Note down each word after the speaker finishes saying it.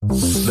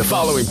The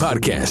following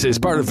podcast is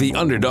part of the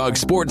Underdog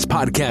Sports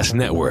Podcast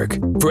Network.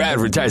 For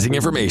advertising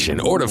information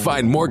or to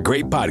find more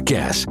great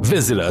podcasts,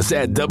 visit us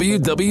at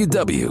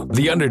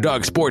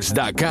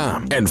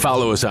www.theunderdogsports.com and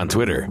follow us on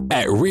Twitter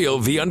at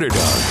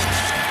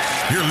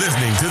RealTheUnderdog. You're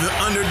listening to the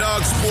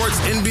Underdog Sports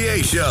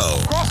NBA show.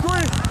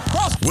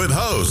 With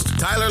host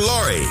Tyler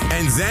Laurie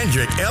and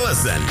Zandrick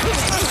Ellison.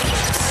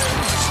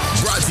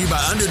 Brought to you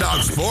by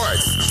Underdog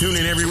Sports. Tune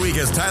in every week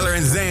as Tyler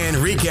and Zan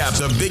recap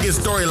the biggest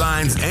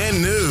storylines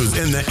and news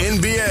in the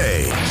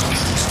NBA.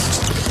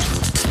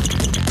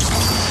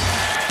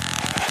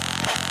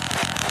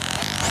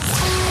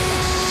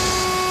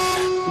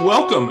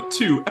 Welcome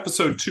to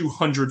episode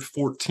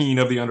 214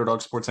 of the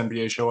Underdog Sports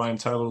NBA show. I am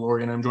Tyler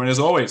Laurie, and I'm joined as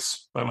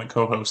always by my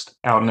co-host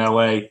out in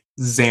LA,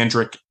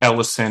 Zandrick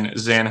Ellison.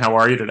 Zan, how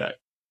are you today?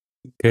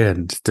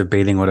 Good. Just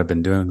debating what I've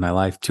been doing with my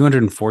life.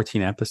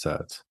 214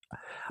 episodes.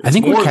 I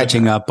think we're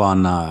catching up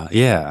on,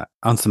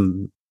 on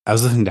some, I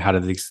was listening to How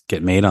Did These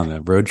Get Made on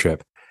the road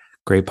trip.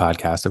 Great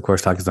podcast, of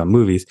course, talking about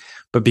movies.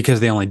 But because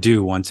they only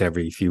do once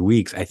every few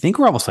weeks, I think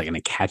we're almost like going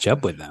to catch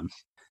up with them.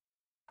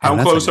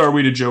 How close are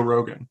we to Joe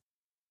Rogan?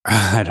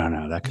 I don't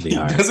know. That could be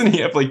hard. Doesn't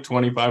he have like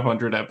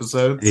 2,500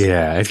 episodes?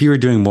 Yeah. If you were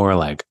doing more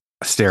like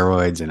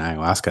steroids and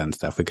ayahuasca and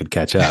stuff, we could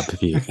catch up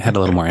if you had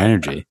a little more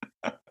energy.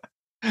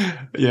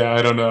 Yeah,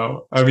 I don't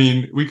know. I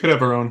mean, we could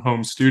have our own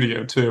home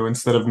studio too,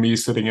 instead of me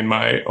sitting in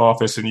my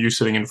office and you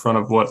sitting in front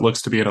of what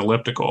looks to be an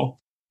elliptical.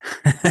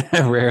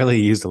 Rarely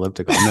used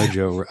elliptical. I'm no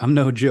Joe Rogan.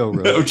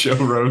 No Joe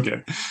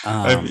Rogan.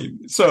 I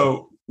mean,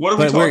 so what are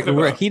we talking about?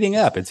 We're heating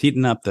up. It's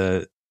heating up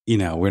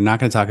we're not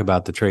going to talk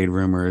about the trade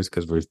rumors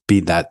because we've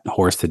beat that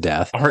horse to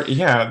death.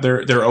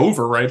 They're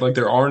over, right? Like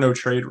there are no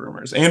trade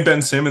rumors. And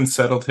Ben Simmons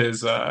settled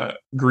his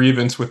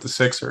grievance with the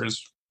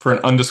Sixers for an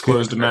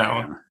undisclosed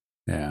amount.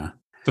 Yeah.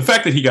 The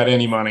fact that he got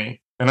any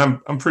money, and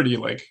I'm pretty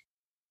like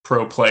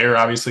pro player,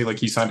 obviously, like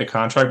he signed a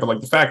contract, but like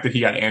the fact that he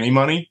got any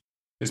money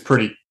is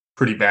pretty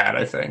bad,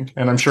 I think.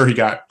 And I'm sure he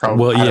got probably.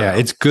 Well, yeah,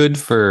 it's good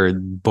for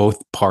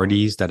both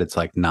parties that it's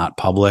like not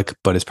public,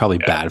 but it's probably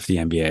bad for the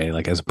NBA,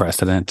 like as a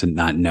precedent, to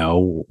not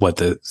know what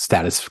the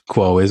status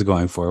quo is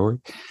going forward.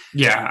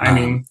 Yeah, I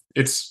mean,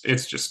 it's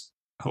just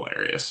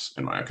hilarious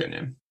in my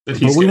opinion. But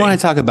we want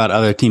to talk about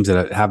other teams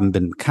that haven't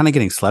been kind of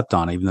getting slept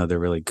on, even though they're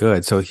really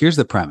good. So here's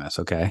the premise,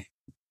 okay,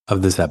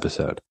 of this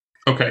episode.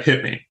 Okay,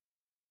 hit me.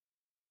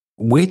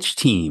 Which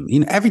team,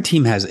 every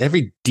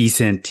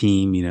decent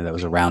team, that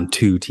was a round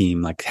 2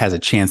 team, like has a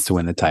chance to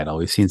win the title.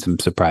 We've seen some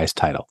surprise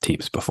title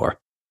teams before.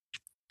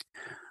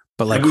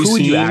 But like, who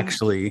would you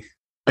actually...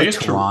 I guess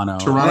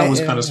Toronto was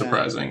kind of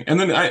surprising. And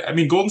then, I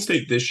mean, Golden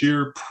State this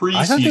year, preseason...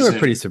 I thought they were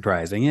pretty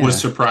surprising, yeah. Was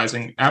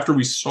surprising. After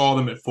we saw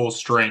them at full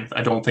strength,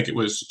 I don't think it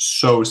was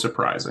so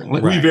surprising.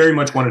 Like, we very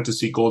much wanted to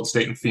see Golden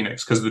State and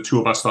Phoenix because the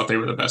two of us thought they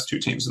were the best 2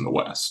 teams in the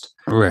West.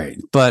 Right.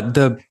 But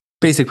the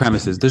basic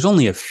premise is there's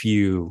only a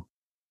few...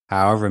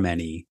 however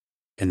many,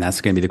 and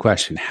that's going to be the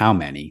question, how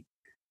many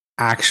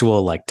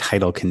actual like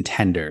title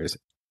contenders?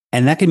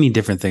 And that can mean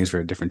different things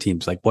for different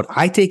teams. Like what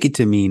I take it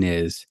to mean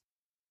is,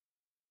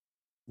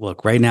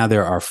 look, right now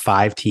there are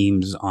 5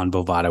 teams on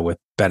Bovada with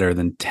better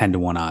than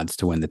 10-1 odds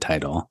to win the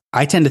title.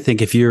 I tend to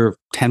think if you're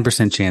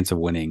 10% chance of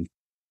winning,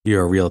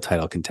 you're a real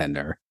title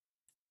contender.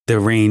 The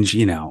range,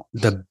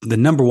 the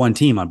number 1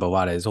 team on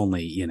Bovada is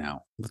only,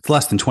 it's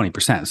less than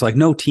 20%. So like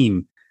no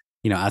team,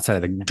 outside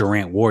of the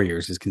Durant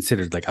Warriors is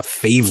considered like a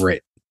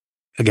favorite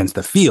against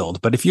the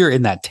field. But if you're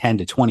in that 10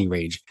 to 20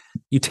 range,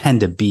 you tend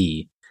to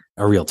be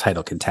a real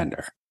title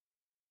contender.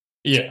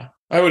 Yeah,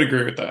 I would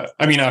agree with that.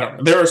 I mean, I don't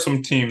know. There are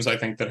some teams I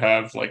think that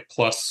have like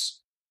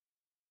plus.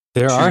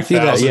 There are a few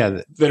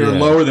that are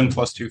lower than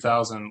plus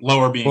 2,000.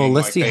 Lower being. Well,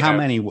 let's see how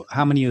many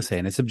you say,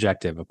 and it's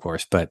subjective, of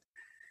course. But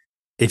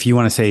if you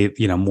want to say,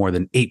 more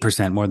than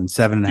 8%, more than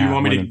 7.5%,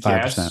 more than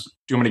 5%. Do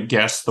you want me to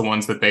guess the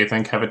ones that they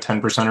think have a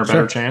 10% or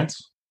better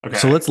chance? Okay.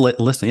 So let's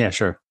listen. Yeah,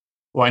 sure.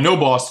 Well, I know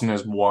Boston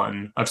is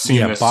 1. I've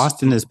seen this.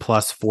 Boston is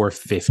plus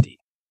 450.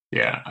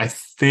 Yeah, I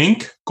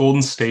think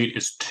Golden State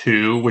is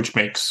 2, which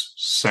makes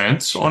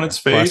sense on its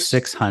face. Plus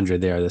 600,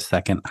 they are the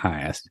second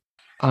highest.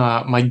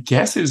 My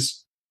guess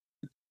is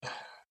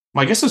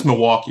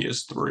Milwaukee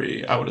is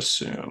 3. I would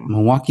assume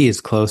Milwaukee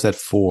is close at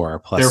 4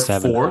 plus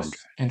 700. They're 4th.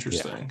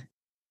 Interesting. Yeah.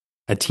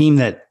 A team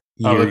that.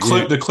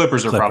 The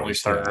Clippers are probably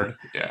 3rd.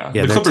 Yeah,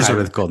 the Clippers are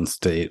with Golden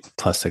State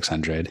plus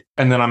 600.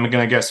 And then I'm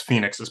going to guess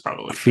Phoenix is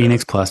probably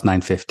Phoenix plus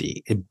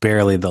 950.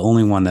 Barely the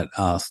only one that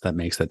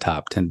makes the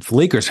top 10. The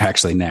Lakers are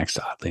actually next,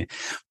 oddly.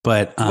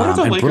 But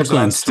and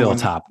Brooklyn's still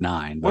top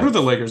 9. What are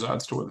the Lakers'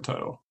 odds to win the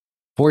title?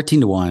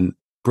 14-1.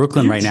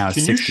 Brooklyn right now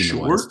is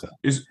 16-1.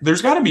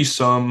 There's got to be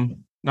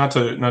some, not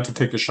to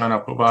take the shine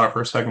off Bovada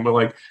for a second, but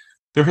like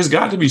there has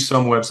got to be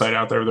some website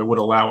out there that would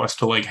allow us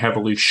to like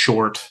heavily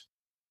short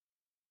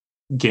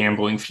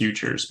gambling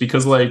futures,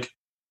 because like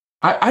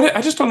I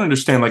just don't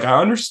understand. Like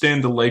I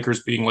understand the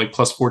Lakers being like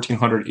plus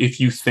 1,400 if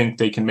you think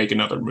they can make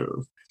another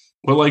move,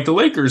 but like the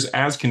Lakers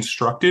as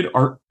constructed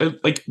are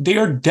like they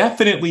are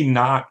definitely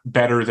not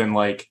better than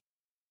like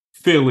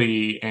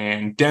Philly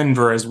and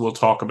Denver, as we'll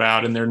talk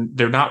about, and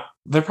they're not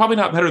they're probably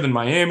not better than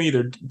Miami.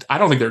 I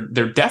don't think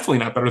they're definitely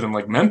not better than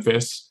like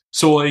Memphis.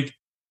 So like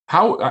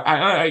how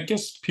I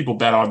guess people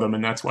bet on them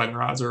and that's why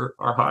their odds are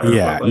higher.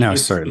 Yeah, but like, no,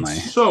 certainly.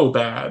 It's so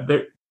bad.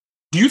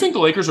 Do you think the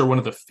Lakers are one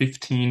of the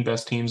 15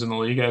 best teams in the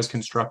league as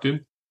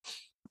constructed?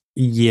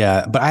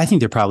 Yeah, but I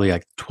think they're probably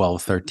like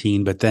 12,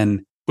 13. But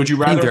then would you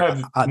rather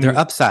have their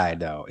upside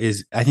though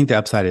I think the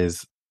upside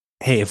is,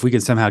 hey, if we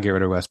can somehow get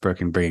rid of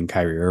Westbrook and bring in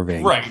Kyrie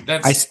Irving, right?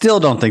 I still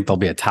don't think they'll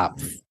be a top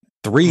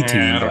 3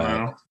 team. I don't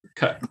know.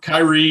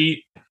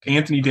 Kyrie,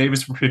 Anthony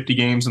Davis for 50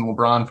 games and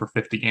LeBron for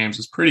 50 games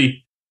is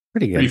pretty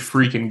good. Pretty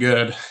freaking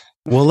good.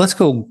 Well, let's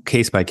go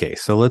case by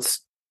case. So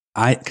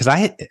because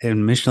I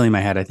initially in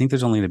my head, I think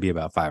there's only going to be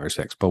about 5 or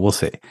 6, but we'll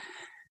see.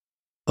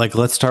 Like,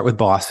 let's start with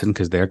Boston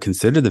because they're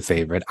considered the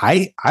favorite.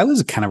 I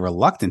was kind of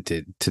reluctant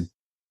to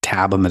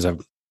tab them as a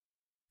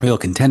real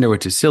contender,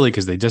 which is silly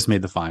because they just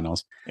made the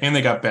finals. And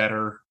they got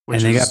better.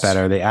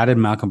 They added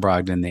Malcolm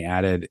Brogdon. They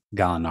added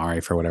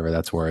Gallinari for whatever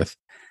that's worth.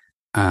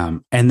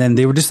 And then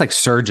they were just like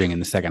surging in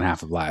the second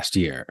half of last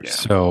year. Yeah.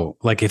 So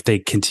like if they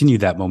continue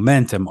that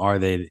momentum, are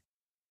they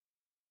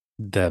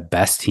the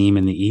best team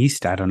in the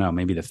East? I don't know.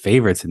 Maybe the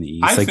favorites in the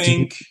East. I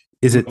think.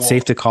 Is it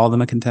safe to call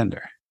them a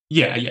contender?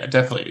 Yeah,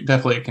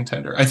 definitely a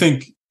contender. I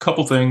think a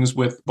couple things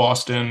with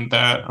Boston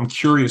that I'm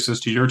curious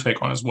as to your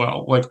take on as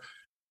well. Like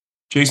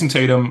Jason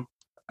Tatum,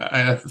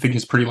 I think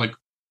is pretty like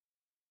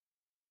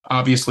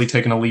obviously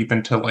taken a leap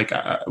into like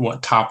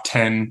top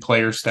 10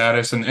 player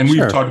status. And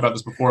we've talked about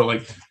this before.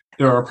 Like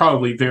there are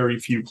probably very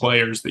few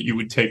players that you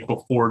would take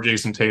before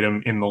Jason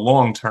Tatum in the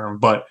long term,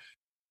 but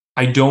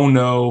I don't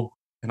know.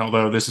 And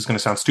although this is going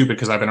to sound stupid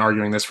because I've been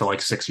arguing this for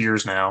like 6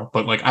 years now,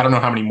 but like, I don't know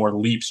how many more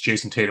leaps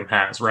Jason Tatum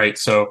has. Right.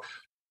 So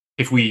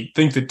if we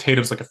think that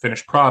Tatum's like a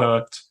finished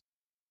product,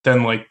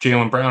 then like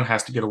Jaylen Brown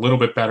has to get a little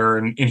bit better.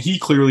 And he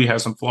clearly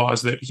has some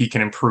flaws that he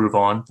can improve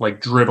on,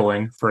 like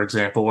dribbling, for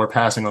example, or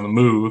passing on the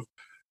move.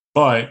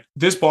 But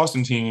this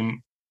Boston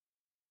team,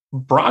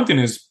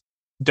 Brogdon is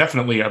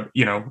definitely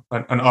an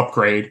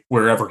upgrade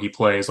wherever he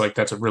plays. Like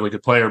that's a really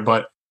good player.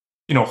 But,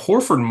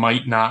 Horford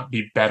might not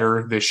be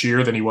better this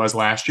year than he was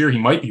last year. He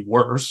might be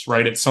worse,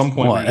 right? At some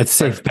point. Well, it's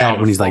safe bet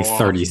when he's like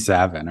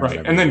 37. Or right.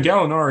 whatever. And then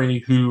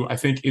Gallinari, who I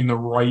think in the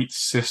right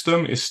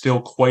system is still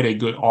quite a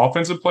good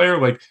offensive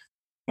player. Like,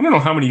 I don't know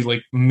how many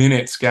like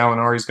minutes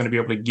Gallinari is going to be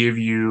able to give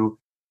you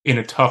in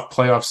a tough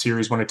playoff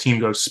series when a team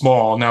goes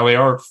small. Now they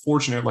are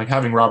fortunate, like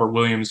having Robert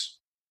Williams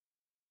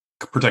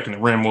protecting the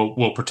rim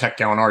will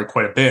protect Gallinari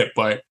quite a bit,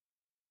 but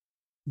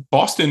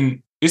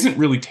Boston isn't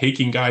really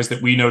taking guys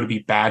that we know to be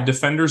bad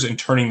defenders and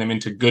turning them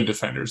into good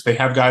defenders. They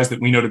have guys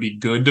that we know to be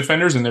good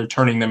defenders and they're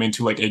turning them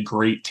into like a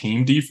great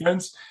team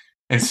defense,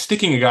 and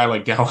sticking a guy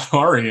like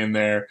Gallinari in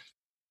there,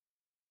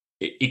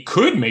 it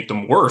could make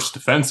them worse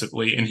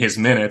defensively in his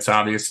minutes,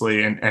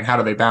 obviously. And how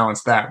do they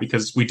balance that?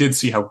 Because we did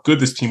see how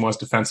good this team was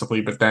defensively,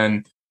 but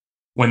then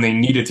when they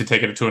needed to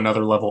take it to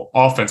another level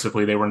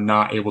offensively, they were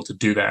not able to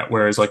do that.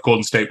 Whereas like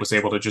Golden State was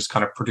able to just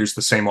kind of produce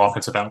the same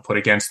offensive output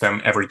against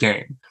them every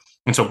game.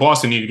 And so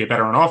Boston needed to get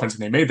better on offense,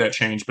 and they made that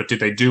change, but did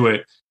they do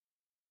it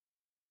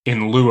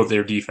in lieu of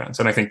their defense?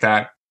 And I think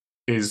that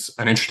is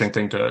an interesting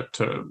thing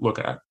to look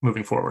at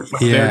moving forward.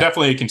 But they're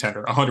definitely a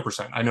contender,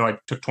 100%. I know I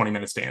took 20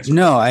 minutes to answer.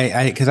 No,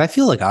 because I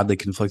feel like oddly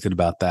conflicted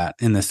about that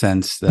in the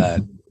sense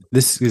that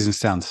this doesn't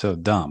sound so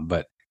dumb,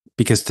 but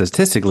because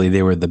statistically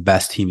they were the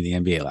best team in the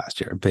NBA last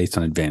year based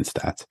on advanced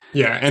stats.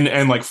 Yeah,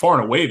 and like far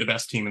and away the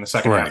best team in the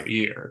second half of the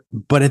year.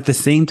 But at the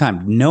same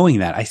time, knowing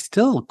that, I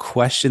still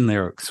question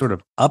their sort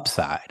of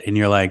upside. And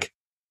you're like,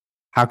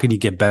 how can you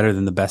get better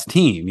than the best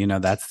team?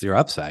 That's your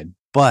upside.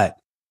 But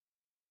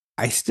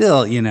I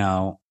still,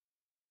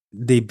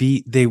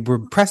 they were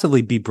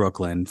impressively beat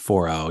Brooklyn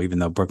 4-0, even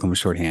though Brooklyn was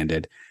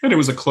shorthanded. And it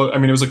was a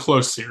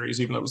close series,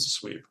 even though it was a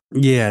sweep.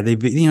 Yeah, they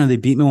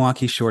beat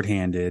Milwaukee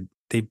shorthanded.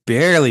 They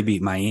barely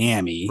beat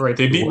Miami. Right,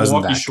 they beat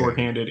Milwaukee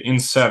shorthanded in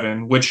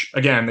 7, which,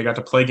 again, they got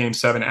to play Game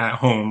 7 at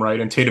home, right?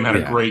 And Tatum had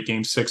a great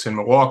Game 6 in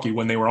Milwaukee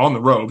when they were on the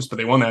ropes, but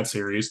they won that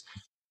series.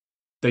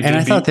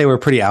 I thought they were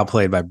pretty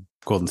outplayed by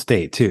Golden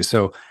State, too.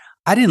 So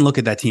I didn't look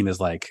at that team as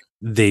like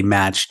they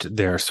matched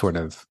their sort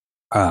of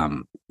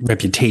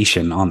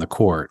reputation on the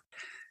court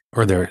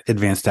or their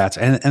advanced stats.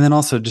 And then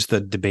also just the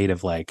debate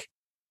of like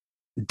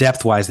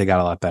depth-wise, they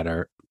got a lot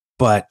better.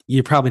 But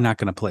you're probably not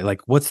going to play.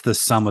 Like, what's the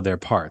sum of their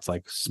parts?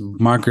 Like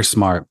Marcus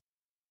Smart,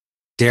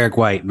 Derek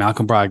White,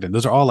 Malcolm Brogdon.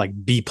 Those are all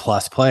like B+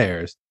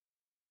 players.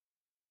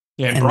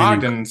 Yeah, and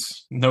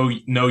Brogdon's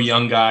no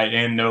young guy,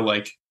 and no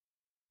like.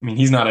 I mean,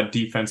 he's not a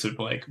defensive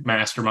like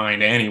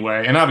mastermind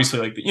anyway. And obviously,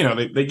 like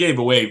they gave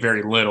away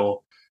very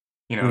little.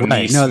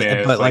 Right.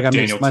 Smith, but like I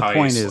mean, my Tice,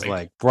 point is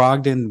like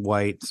Brogdon,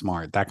 White,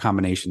 Smart. That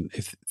combination,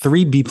 if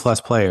 3 B+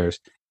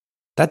 players.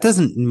 That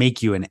doesn't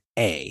make you an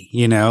A,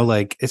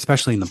 like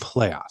especially in the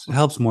playoffs. It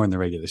helps more in the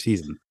regular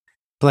season.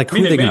 But like,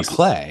 who are they going to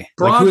play?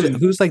 Like,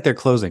 who's like their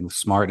closing?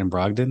 Smart and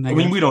Brogdon? I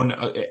mean, we don't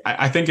know.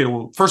 I think it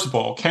will. First of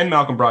all, can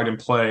Malcolm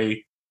Brogdon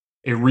play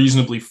a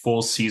reasonably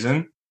full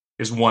season?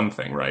 Is one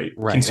thing, right?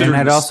 Right. And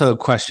I'd also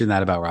question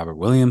that about Robert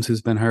Williams,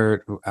 who's been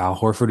hurt. Al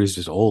Horford, who's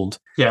just old.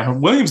 Yeah,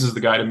 Williams is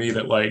the guy to me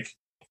that like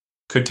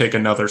could take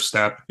another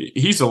step.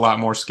 He's a lot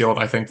more skilled,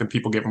 I think, than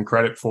people give him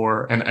credit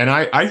for. And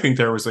I think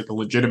there was like a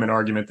legitimate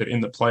argument that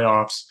in the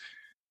playoffs,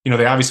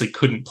 they obviously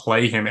couldn't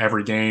play him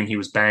every game. He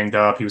was banged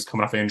up. He was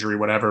coming off injury,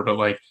 whatever. But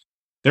like,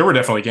 there were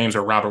definitely games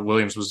where Robert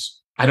Williams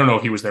was, I don't know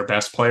if he was their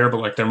best player, but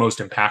like their most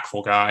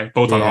impactful guy,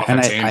 both on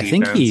offense and defense. I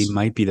think he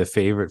might be the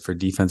favorite for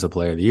defensive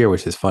player of the year,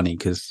 which is funny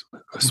because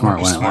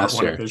Smart won it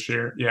last year. This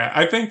year. Yeah,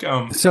 I think.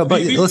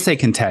 Let's say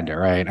contender,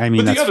 right? I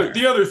mean, but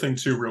the other thing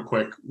too, real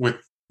quick, with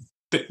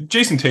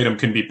Jason Tatum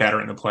can be better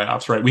in the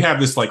playoffs, right? We have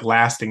this like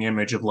lasting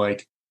image of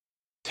like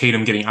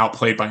Tatum getting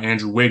outplayed by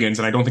Andrew Wiggins,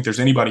 and I don't think there's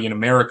anybody in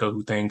America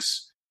who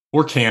thinks,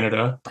 or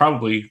Canada,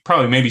 probably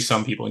maybe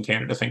some people in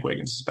Canada think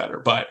Wiggins is better,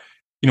 but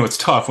it's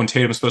tough when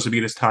Tatum's supposed to be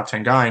this top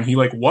 10 guy, and he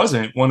like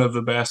wasn't one of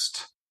the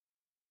best.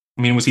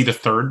 I mean, was he the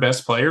third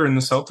best player in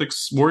the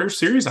Celtics Warriors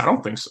series? I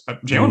don't think so.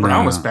 Jaylen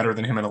Brown was better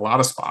than him in a lot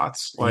of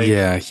spots. Like,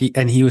 yeah,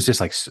 he was just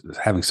like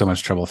having so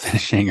much trouble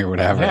finishing or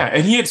whatever. Yeah,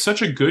 and he had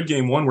such a good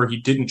game one where he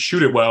didn't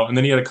shoot it well, and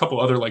then he had a couple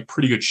other like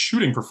pretty good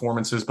shooting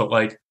performances, but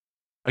like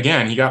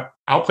again, he got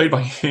outplayed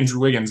by Andrew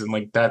Wiggins, and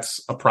like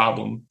that's a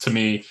problem to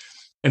me.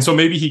 And so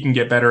maybe he can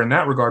get better in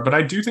that regard. But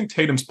I do think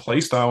Tatum's play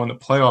style in the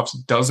playoffs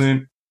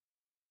doesn't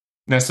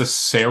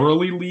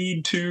necessarily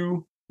lead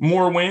to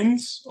more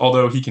wins,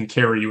 although he can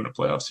carry you in a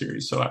playoff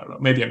series. So I don't know.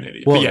 Maybe I'm an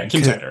idiot. But yeah,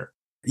 contender.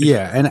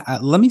 Yeah,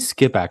 and let me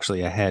skip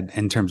actually ahead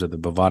in terms of the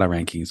Bovada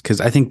rankings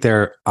because I think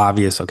they're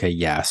obvious. Okay,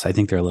 yes, I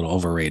think they're a little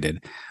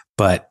overrated.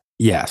 But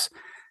yes,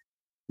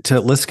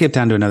 let's skip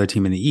down to another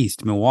team in the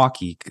East,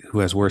 Milwaukee, who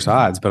has worse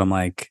odds. But I'm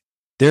like,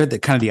 they're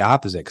kind of the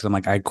opposite because I'm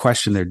like, I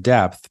question their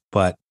depth,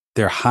 but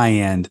their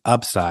high-end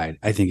upside,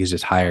 I think, is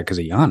just higher because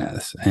of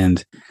Giannis.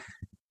 And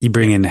you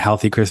bring in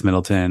healthy Chris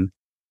Middleton.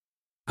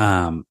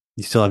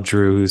 You still have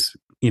Drew, who's,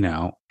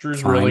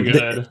 Drew's fine. Really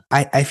good.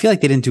 I feel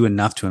like they didn't do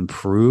enough to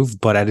improve,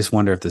 but I just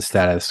wonder if the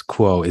status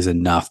quo is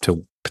enough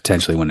to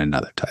potentially win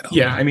another title.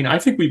 Yeah, I mean, I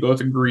think we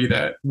both agree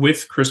that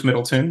with Chris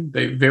Middleton,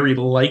 they very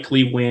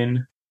likely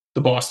win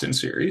the Boston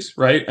series,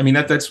 right? I mean,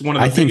 that's one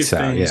of the biggest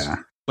things. Yeah.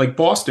 Like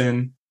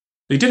Boston,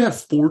 they did have a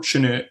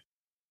fortunate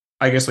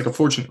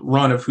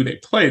run of who they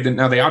played. And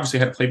now they obviously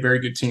had to play very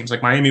good teams.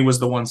 Like Miami was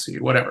the 1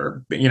 seed,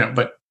 whatever,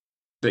 but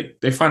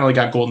they finally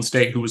got Golden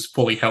State, who was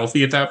fully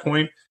healthy at that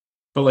point.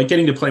 But like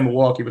getting to play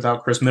Milwaukee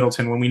without Chris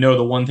Middleton, when we know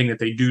the one thing that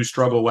they do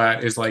struggle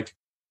at is like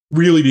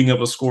really being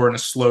able to score in a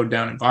slowed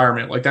down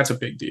environment, like that's a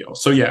big deal.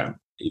 So yeah,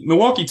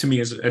 Milwaukee to me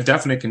is a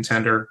definite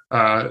contender.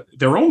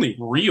 Their only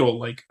real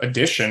like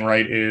addition,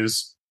 right,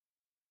 is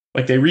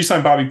like they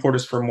re-signed Bobby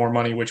Portis for more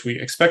money, which we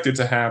expected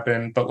to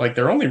happen, but like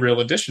their only real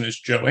addition is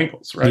Joe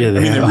Ingles, right? Yeah,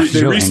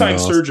 they re-signed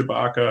Serge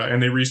Ibaka,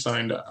 and they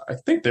re-signed, I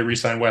think they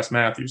re-signed Wes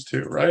Matthews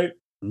too, right?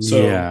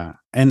 So, yeah,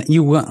 and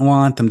you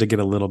want them to get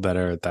a little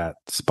better at that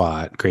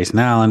spot. Grayson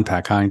Allen,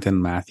 Pat Connaughton,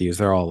 Matthews,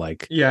 they're all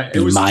like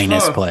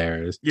B-minus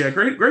players. Yeah,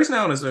 Grayson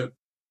Allen is a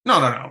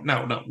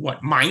no.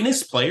 What,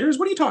 minus players?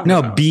 What are you talking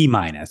about? No,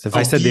 B-minus. If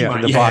I said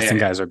the Boston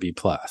guys are B+.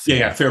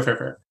 Yeah,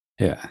 fair.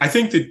 Yeah. I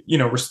think that,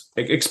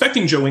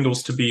 expecting Joe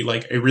Ingles to be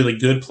like a really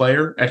good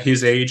player at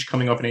his age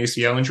coming off an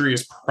ACL injury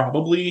is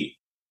probably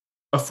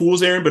a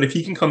fool's errand. But if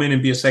he can come in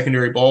and be a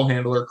secondary ball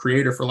handler,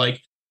 creator for like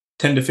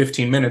 10 to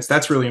 15 minutes,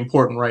 that's really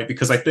important, right?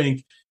 Because I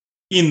think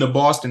in the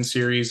Boston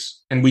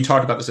series, and we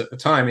talked about this at the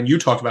time, and you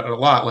talked about it a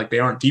lot, like they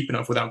aren't deep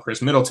enough without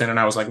Chris Middleton. And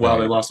I was like, well,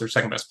 they lost their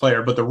second best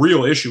player. But the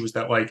real issue is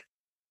that like,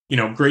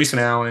 Grayson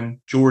Allen,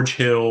 George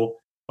Hill,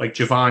 like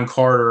Javon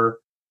Carter,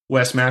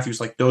 Wes Matthews,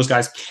 like those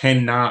guys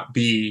cannot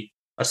be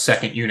a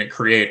second unit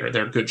creator.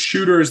 They're good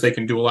shooters. They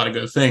can do a lot of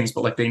good things,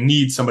 but like they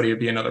need somebody to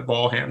be another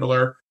ball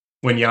handler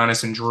when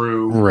Giannis and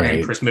Drew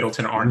and Chris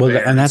Middleton aren't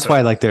there. And that's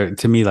why like they're,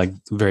 to me, like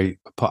very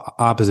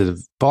opposite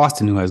of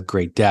Boston, who has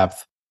great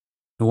depth.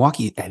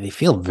 Milwaukee, they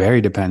feel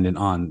very dependent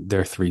on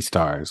their 3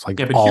 stars,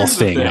 like all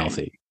staying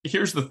healthy.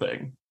 Here's the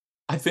thing.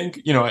 I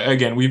think,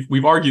 again,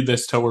 we've argued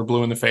this till we're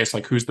blue in the face,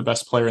 like who's the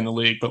best player in the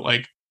league, but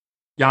like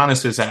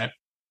Giannis is at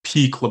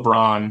peak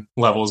LeBron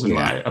levels, in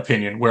my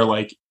opinion, where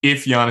like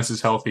if Giannis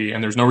is healthy,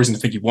 and there's no reason to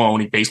think he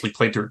won't, he basically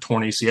played through a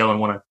torn ACL and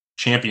won a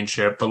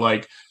championship, but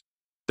like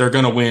they're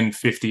going to win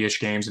 50-ish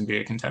games and be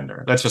a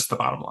contender. That's just the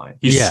bottom line.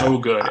 He's so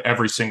good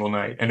every single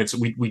night, and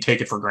we take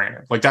it for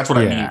granted. Like that's what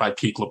I mean by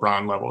peak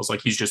LeBron levels.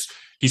 Like he's so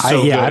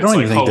good. I don't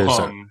even think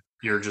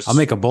there's I'll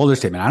make a bolder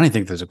statement. I don't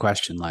think there's a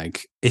question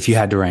like if you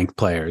had to rank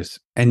players,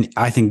 and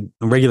I think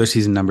regular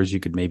season numbers you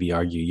could maybe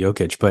argue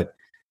Jokic, but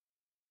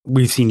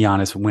we've seen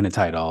Giannis win a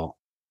title.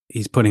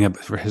 He's putting up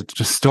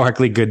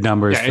historically good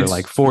numbers for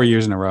like 4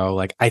 years in a row.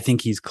 Like I think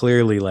he's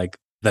clearly like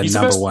the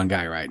number one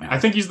guy right now. I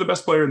think he's the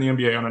best player in the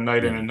NBA on a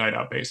night in and night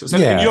out basis.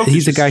 And Jokic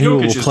he's a guy who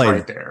will play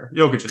right there.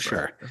 Jokic is sure.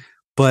 Right there.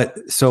 But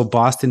so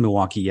Boston,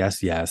 Milwaukee,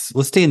 yes.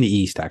 Let's stay in the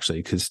East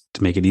actually, because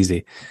to make it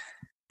easy,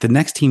 the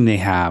next team they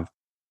have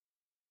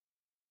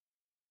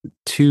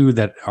 2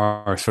 that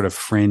are sort of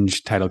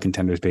fringe title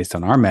contenders based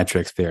on our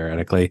metrics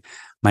theoretically.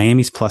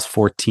 Miami's plus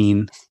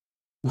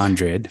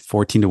 1400,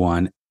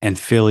 14-1, and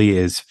Philly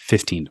is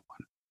 15-1.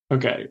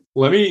 Okay,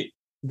 let me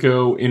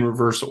go in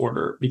reverse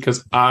order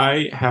because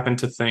I happen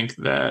to think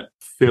that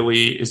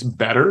Philly is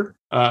better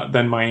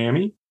than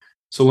Miami.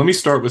 So let me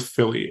start with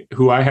Philly,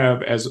 who I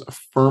have as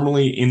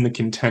firmly in the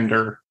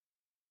contender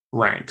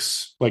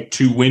ranks, like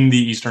to win the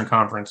Eastern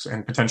Conference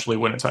and potentially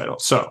win a title.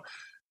 So a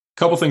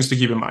couple things to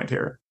keep in mind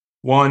here.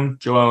 One,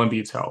 Joel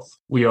Embiid's health.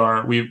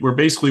 We're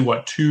basically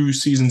 2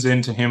 seasons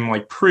into him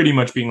like pretty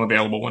much being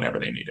available whenever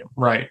they need him,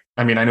 right?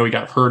 I mean, I know he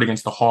got hurt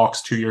against the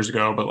Hawks 2 years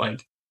ago, but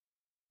like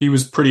he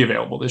was pretty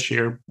available this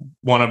year.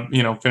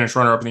 Finish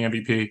runner up in the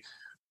MVP.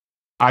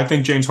 I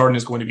think James Harden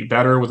is going to be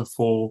better with a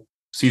full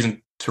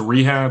season to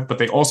rehab, but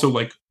they also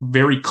like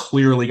very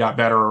clearly got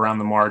better around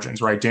the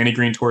margins, right? Danny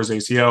Green tore his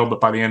ACL, but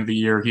by the end of the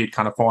year, he had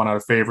kind of fallen out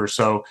of favor.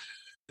 So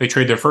they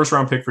trade their first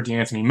round pick for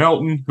DeAnthony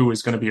Melton, who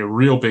is going to be a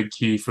real big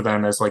key for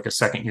them as like a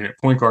second unit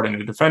point guard and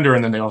a defender.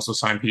 And then they also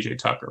signed PJ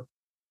Tucker.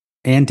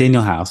 And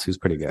Daniel House, who's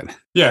pretty good.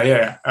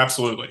 Yeah,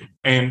 absolutely.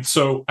 And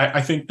so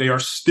I think there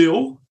is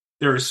still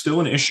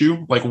an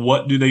issue. Like,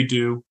 what do they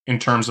do in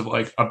terms of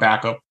like a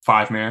backup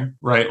 5-man,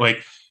 right?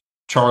 Like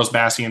Charles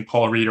Bassey and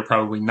Paul Reed are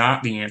probably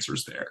not the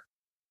answers there.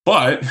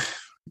 But,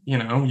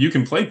 you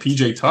can play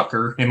PJ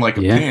Tucker in like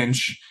a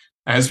pinch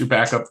as your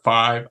backup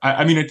 5.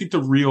 I mean, I think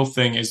the real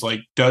thing is like,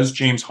 does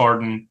James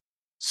Harden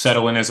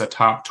settle in as a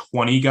top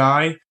 20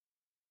 guy,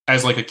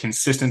 as like a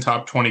consistent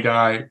top 20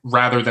 guy,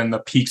 rather than the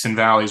peaks and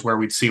valleys where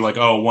we'd see like,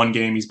 oh, one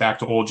game he's back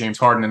to old James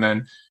Harden, and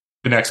then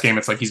the next game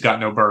it's like he's got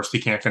no burst, he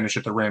can't finish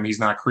at the rim, he's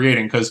not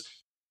creating. Because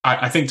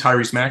I think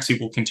Tyrese Maxey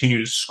will continue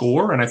to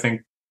score, and I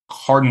think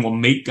Harden will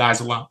make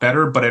guys a lot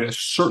better, but at a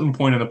certain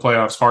point in the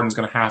playoffs, Harden's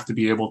going to have to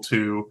be able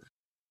to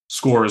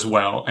score as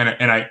well.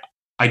 And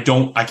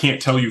I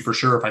can't tell you for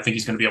sure if I think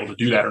he's going to be able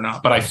to do that or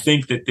not, but I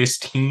think that this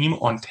team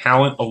on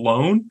talent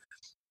alone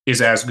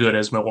is as good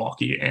as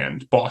Milwaukee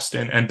and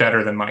Boston and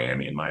better than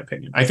Miami, in my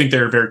opinion. I think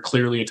they're very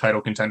clearly a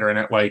title contender, and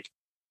at like,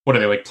 what are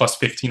they, like plus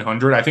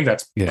 1,500? I think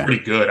that's pretty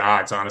good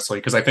odds, honestly,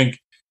 because I think...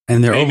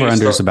 And their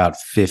over-under is about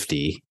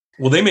 50.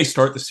 Well, they may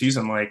start the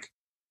season like,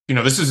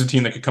 this is a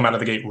team that could come out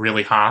of the gate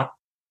really hot,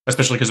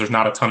 especially because there's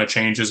not a ton of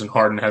changes and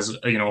Harden has,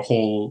 a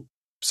whole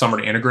summer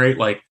to integrate.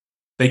 Like,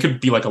 they could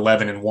be like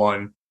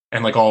 11-1,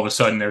 and like all of a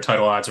sudden their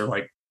title odds are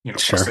like,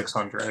 plus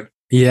 600.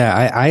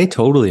 Yeah, I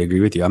totally agree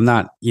with you. I'm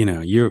not,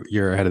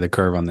 you're ahead of the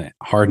curve on the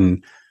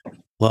Harden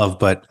love,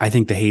 but I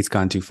think the hate's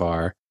gone too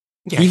far.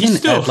 Yeah, even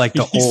still, at like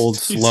the old,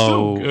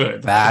 slow,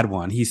 bad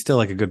one, he's still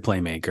like a good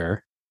playmaker.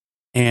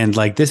 And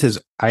like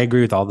I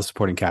agree with all the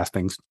supporting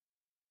castings.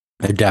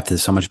 Their depth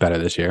is so much better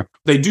this year.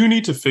 They do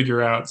need to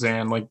figure out,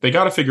 Zan, like they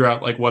got to figure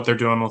out like what they're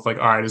doing with like,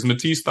 all right, is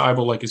Matisse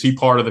Thybulle, like, is he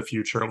part of the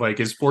future?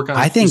 Like, is Fourcon?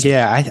 I think,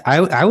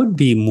 I would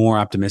be more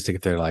optimistic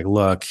if they're like,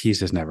 look,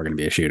 he's just never going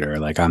to be a shooter.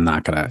 Like, I'm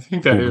not going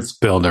to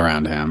build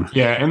around him.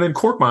 Yeah. And then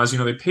Korkmaz,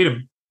 they paid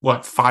him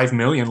 $5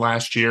 million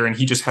last year, and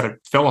he just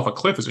fell off a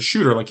cliff as a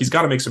shooter. Like, he's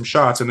got to make some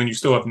shots. And then you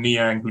still have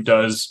Niang, who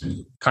does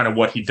kind of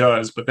what he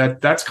does. But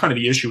that's kind of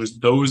the issue, is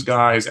those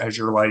guys, as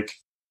you're like,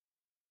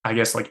 I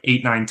guess like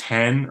 8, 9,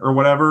 10 or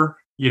whatever,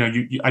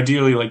 you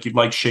ideally like you'd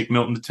like Shake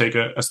Milton to take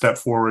a step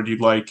forward. You'd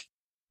like,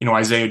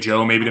 Isaiah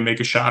Joe maybe to make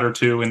a shot or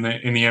two in the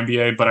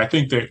NBA. But I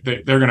think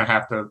they're going to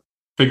have to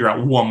figure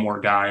out one more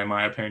guy, in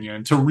my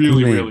opinion, to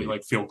really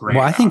like feel great.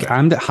 Well, I think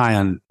I'm high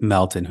on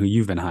Melton, who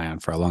you've been high on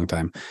for a long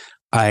time.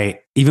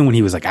 Even when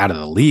he was like out of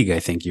the league, I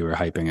think you were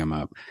hyping him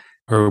up,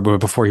 or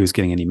before he was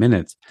getting any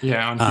minutes.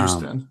 Yeah, on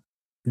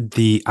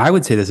Houston. I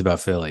would say this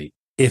about Philly: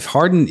 if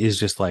Harden is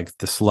just like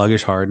the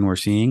sluggish Harden we're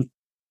seeing,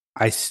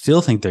 I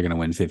still think they're going to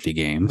win 50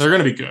 games. They're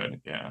going to be good,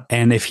 yeah.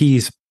 And if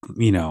he's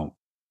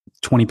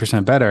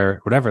 20% better,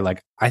 whatever,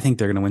 like I think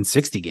they're going to win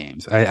 60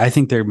 games. I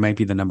think they might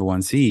be the number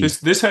 1 seed. This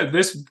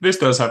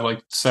does have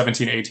like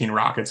 17, 18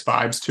 Rockets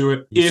vibes to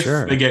it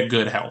if they get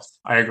good health.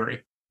 I agree.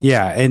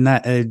 Yeah, and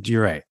that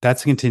you're right.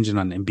 That's contingent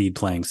on Embiid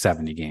playing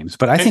 70 games.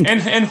 But I think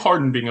and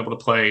Harden being able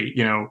to play,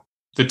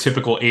 the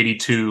typical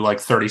 82, like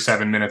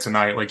 37 minutes a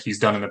night, like he's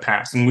done in the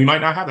past, and we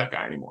might not have that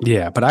guy anymore.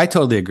 Yeah, but I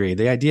totally agree.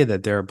 The idea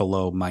that they're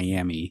below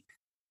Miami,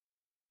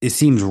 it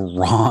seems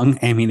wrong.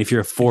 I mean, if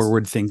you're a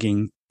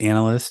forward-thinking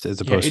analyst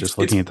as opposed to just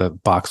looking at the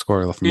box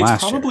score from last year,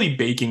 it's probably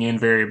baking in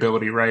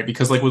variability, right?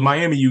 Because like with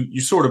Miami, you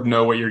sort of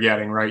know what you're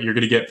getting, right? You're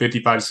going to get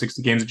 55 to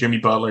 60 games of Jimmy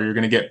Butler. You're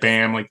going to get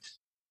Bam,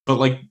 but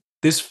like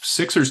this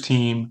Sixers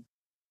team,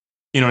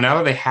 now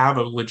that they have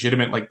a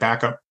legitimate like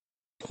backup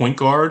point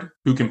guard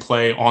who can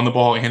play on the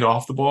ball and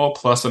off the ball,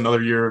 plus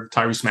another year of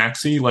Tyrese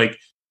Maxey, like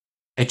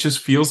it just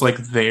feels like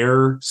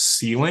their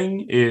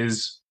ceiling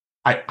is,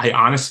 I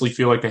honestly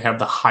feel like they have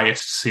the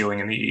highest ceiling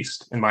in the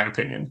East, in my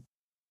opinion.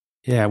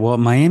 Yeah, well,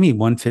 Miami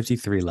won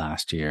 53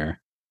 last year,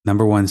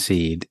 number 1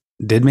 seed,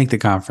 did make the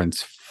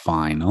conference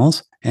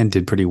finals and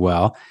did pretty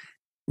well.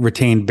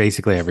 Retained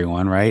basically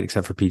everyone, right?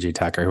 Except for PJ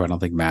Tucker, who I don't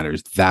think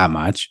matters that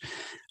much.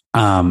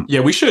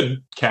 Yeah, we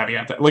should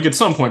caveat that. Like at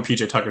some point,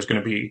 PJ Tucker's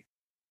going to be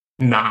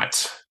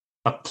not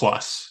a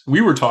plus.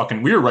 We were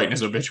writing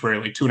his obituary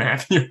like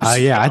 2.5 years ago.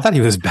 Yeah, I thought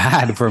he was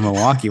bad for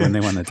Milwaukee when they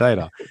won the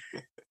title.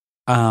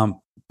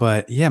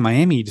 But yeah,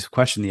 Miami just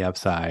questioned the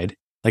upside.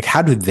 Like,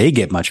 how do they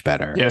get much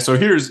better? Yeah, so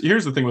here's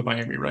the thing with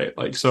Miami, right?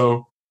 Like,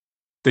 so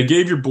they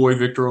gave your boy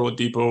Victor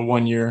Oladipo a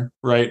 1 year,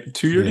 right?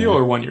 2-year deal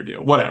or 1 year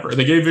deal, whatever.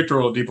 They gave Victor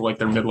Oladipo like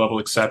their mid-level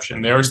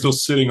exception. They are still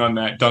sitting on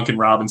that Duncan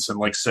Robinson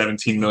like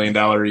 $17 million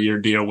a year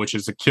deal, which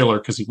is a killer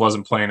because he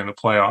wasn't playing in the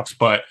playoffs.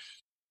 But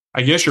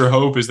I guess your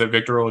hope is that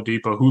Victor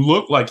Oladipo, who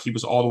looked like he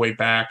was all the way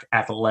back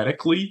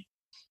athletically,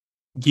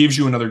 gives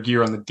you another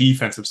gear on the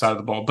defensive side of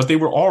the ball. But they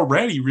were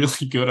already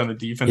really good on the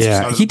defensive side of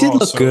the ball. Yeah, he did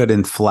look good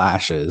in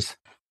flashes.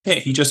 Yeah,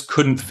 he just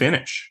couldn't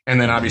finish.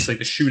 And then obviously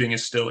the shooting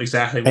is still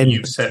exactly what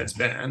you said it's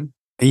been.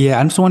 Yeah,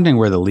 I'm just wondering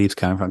where the leap's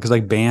coming from. Because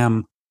like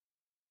Bam,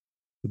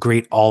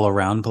 great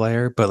all-around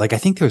player. But like I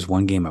think there was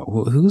one game,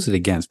 who was it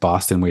against?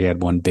 Boston, where he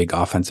had one big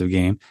offensive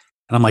game.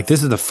 And I'm like,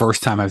 this is the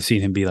first time I've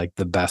seen him be like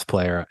the best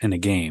player in a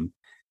game.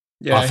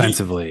 Yeah,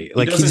 offensively.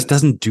 He just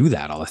doesn't do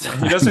that all the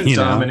time. He doesn't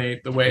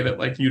dominate the way that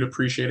like you'd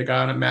appreciate a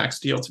guy on a max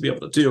deal to be able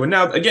to do. And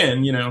now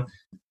again,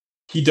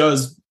 he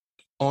does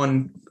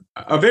on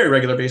a very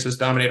regular basis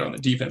dominate on the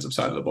defensive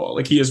side of the ball.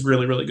 Like he is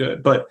really, really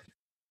good. But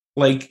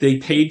like they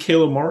paid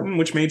Caleb Martin,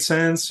 which made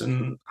sense.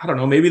 And I don't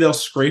know, maybe they'll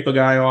scrape a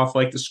guy off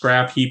like the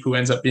scrap heap who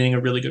ends up being a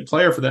really good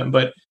player for them.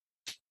 But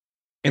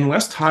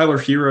unless Tyler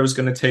Hero is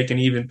going to take an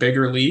even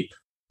bigger leap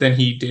than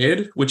he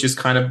did, which is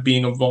kind of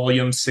being a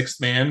volume sixth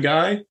man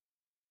guy,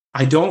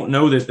 I don't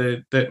know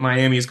that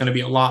Miami is going to be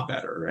a lot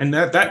better. And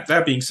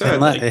that being said,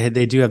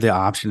 they do have the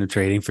option of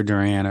trading for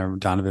Durant or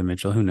Donovan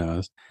Mitchell. Who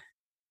knows?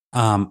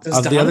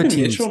 Does Donovan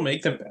Mitchell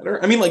make them better?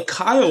 I mean, like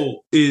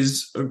Kyle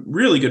is a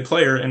really good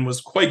player and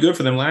was quite good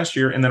for them last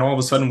year, and then all of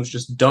a sudden was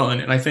just done.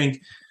 And I think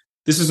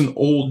this is an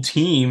old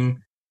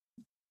team.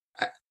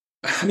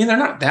 I mean, they're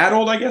not that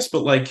old, I guess,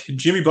 but like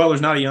Jimmy Butler's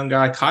not a young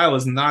guy. Kyle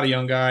is not a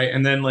young guy.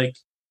 And then like,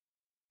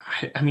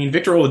 I mean,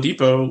 Victor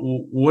Oladipo,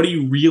 what do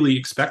you really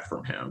expect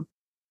from him?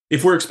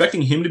 If we're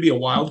expecting him to be a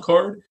wild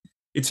card,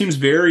 it seems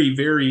very,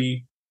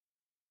 very,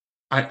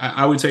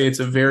 I would say it's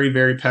a very,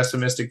 very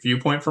pessimistic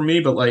viewpoint for me.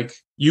 But like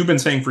you've been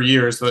saying for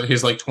years that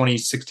his like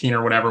 2016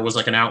 or whatever was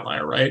like an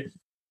outlier, right?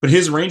 But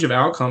his range of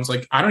outcomes,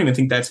 like I don't even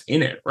think that's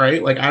in it,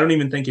 right? Like I don't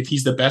even think if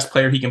he's the best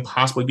player he can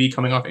possibly be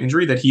coming off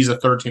injury that he's a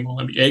third-team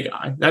All-NBA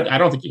guy. I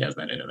don't think he has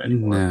that in him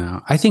anymore.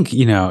 No, I think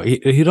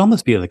he'd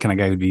almost be the kind of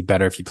guy who'd be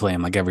better if you play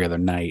him like every other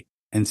night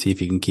and see if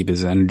he can keep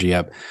his energy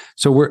up.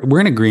 So we're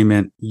in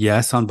agreement.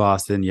 Yes on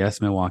Boston.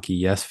 Yes Milwaukee.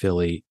 Yes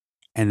Philly.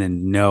 And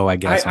then no, I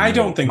guess I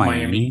don't think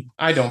Miami.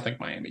 I don't think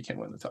Miami can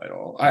win the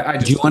title.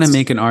 Do you want to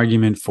make an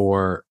argument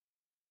for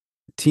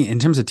in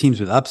terms of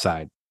teams with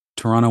upside?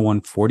 Toronto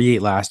won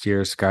 48 last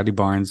year. Scotty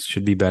Barnes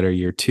should be better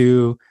year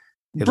 2.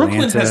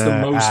 Brooklyn has the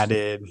most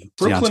added.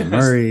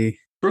 Murray.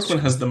 Brooklyn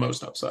has the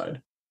most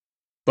upside.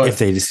 But if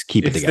they just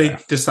keep it together,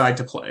 if they decide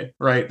to play,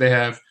 right? They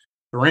have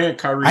Durant,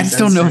 Kyrie. I just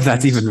don't know if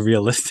that's even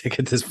realistic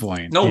at this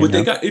point. No, but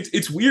they got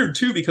it's weird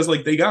too because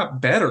like they got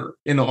better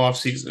in the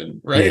offseason,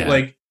 right? Yeah.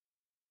 Like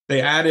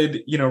they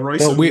added, Royce.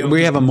 Well,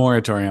 we have a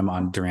moratorium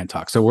on Durant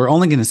talk, so we're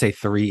only going to say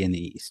 3 in the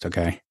East.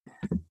 Okay.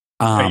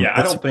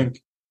 I don't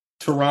think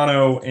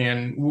Toronto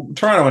and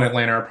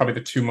Atlanta are probably the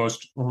 2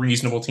 most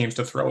reasonable teams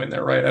to throw in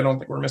there, right? I don't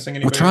think we're missing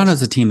anybody. Well,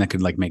 Toronto's a team that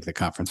could like make the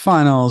conference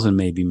finals and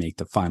maybe make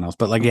the finals,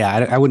 but like,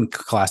 I wouldn't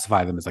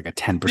classify them as like a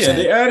 10%. Yeah,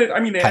 they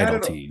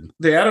added team.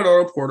 They added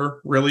Otto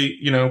Porter, really,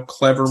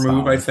 clever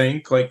move, I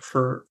think, like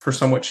for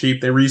somewhat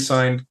cheap. They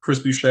re-signed Chris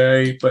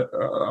Boucher, but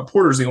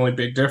Porter's the only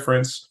big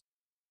difference.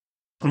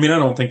 I mean, I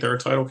don't think they're a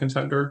title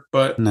contender,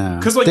 but no,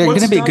 because like they're going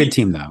to be a good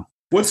team though.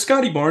 What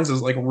Scotty Barnes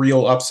is like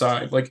real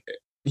upside, like.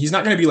 He's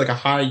not going to be like a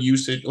high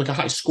usage, like a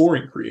high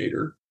scoring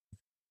creator.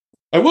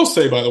 I will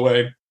say, by the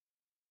way,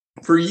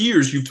 for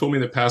years you've told me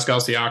that Pascal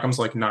Siakam's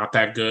like not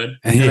that good.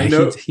 And I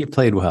know he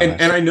played well,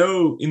 and I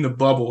know in the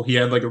bubble he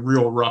had like a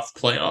real rough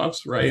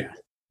playoffs, right? Yeah.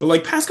 But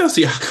like Pascal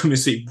Siakam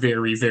is a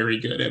very, very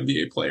good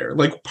NBA player,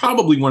 like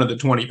probably one of the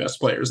 20 best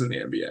players in the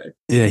NBA.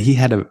 Yeah, he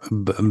had a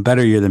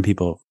better year than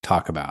people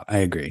talk about. I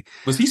agree.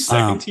 Was he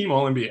second team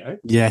All NBA?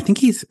 Yeah, I think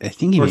he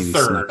or maybe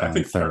third. I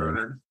think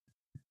third.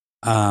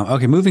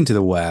 Okay, moving to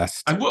the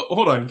West.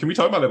 Hold on. Can we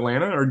talk about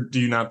Atlanta, or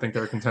do you not think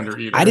they're a contender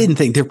either? I didn't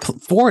think they're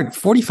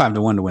 45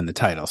 to 1 to win the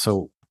title.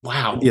 So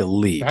wow, a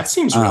lead. That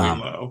seems really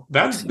low.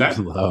 That's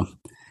low.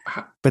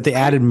 But they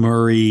added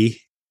Murray,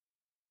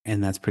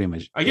 and that's pretty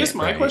much. I guess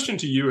my question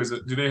to you is: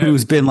 do they have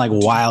who's been like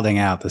wilding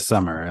out this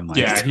summer and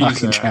like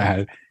talking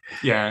trash?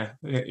 Yeah,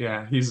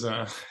 he's.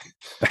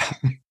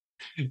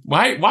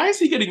 Why is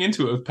he getting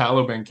into it with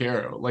Paolo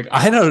Banchero? Like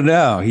I don't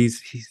know.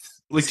 He's.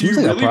 Like, do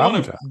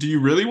you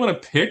really want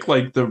to pick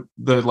like the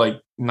like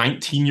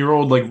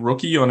 19-year-old like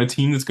rookie on a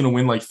team that's going to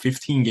win like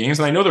 15 games?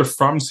 And I know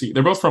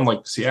they're both from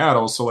like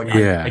Seattle, so like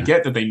I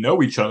get that they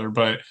know each other,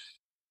 but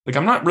like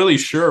I'm not really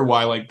sure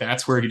why like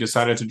that's where he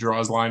decided to draw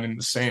his line in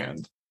the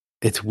sand.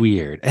 It's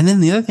weird. And then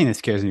the other thing that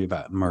scares me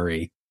about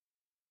Murray,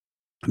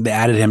 they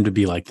added him to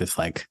be like this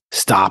like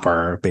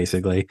stopper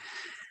basically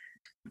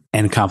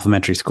and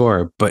complimentary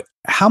scorer, but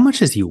how much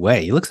does he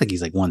weigh? He looks like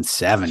he's like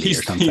 170 or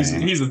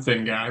something. He's a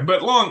thin guy,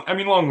 but long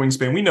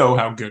wingspan. We know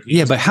how good he is.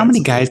 Yeah, but how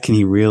many guys can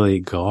he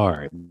really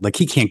guard? Like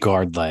he can't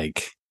guard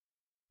like,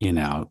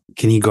 can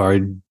he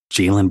guard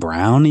Jaylen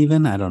Brown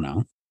even? I don't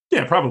know.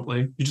 Yeah,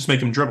 probably. You just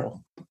make him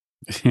dribble.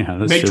 Yeah,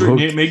 that's Make true.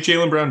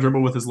 Jaylen Brown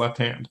dribble with his left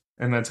hand,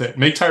 and that's it.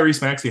 Make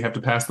Tyrese Maxey have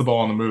to pass the ball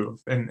on the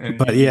move.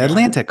 But yeah,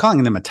 Atlanta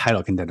calling them a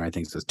title contender, I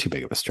think, is too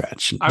big of a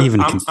stretch.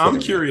 I'm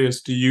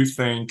curious. Do you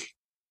think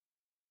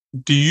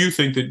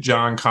that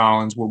John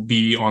Collins will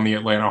be on the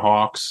Atlanta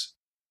Hawks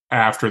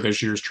after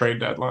this year's trade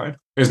deadline?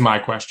 Is my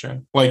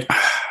question. Like,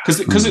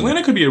 because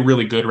Atlanta could be a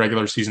really good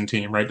regular season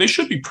team, right? They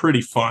should be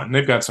pretty fun.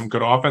 They've got some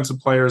good offensive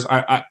players.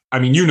 I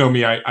mean, you know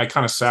me, I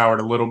kind of soured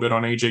a little bit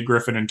on AJ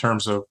Griffin in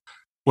terms of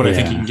what I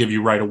think he can give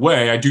you right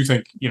away. I do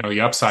think,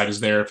 the upside is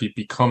there if he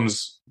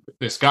becomes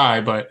this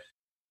guy, but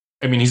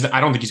I mean,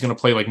 I don't think he's going to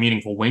play like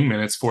meaningful wing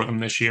minutes for them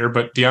this year,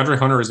 but DeAndre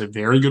Hunter is a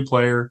very good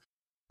player.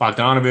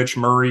 Bogdanovich,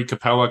 Murray,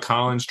 Capella,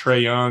 Collins,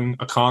 Trae Young,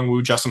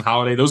 Okongwu, Justin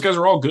Holiday, those guys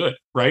are all good,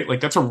 right? Like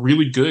that's a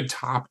really good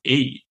top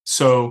 8.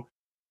 So,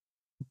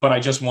 but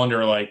I just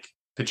wonder, like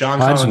the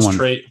Collins,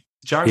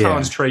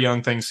 Trae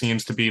Young thing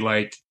seems to be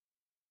like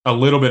a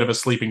little bit of a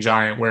sleeping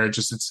giant where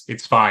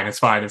it's fine.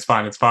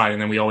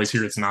 And then we always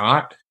hear it's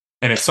not.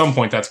 And at some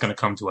point that's going to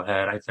come to a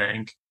head, I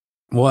think.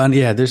 Well, and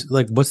yeah, there's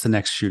like, what's the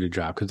next shoe to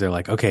drop? Because they're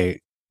like,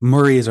 okay,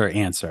 Murray is our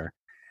answer.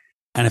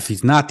 And if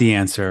he's not the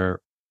answer,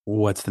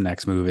 what's the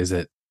next move? Is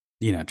it,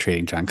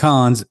 trading John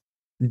Collins?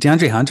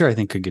 DeAndre Hunter, I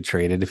think, could get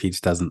traded if he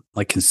just doesn't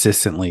like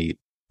consistently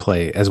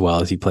play as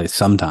well as he plays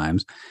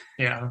sometimes.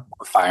 Yeah.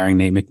 Firing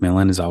Nate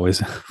McMillan is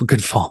always a good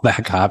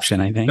fallback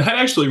option, I think. That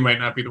actually might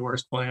not be the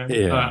worst plan.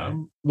 Yeah.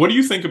 What do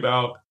you think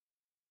about,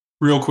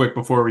 real quick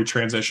before we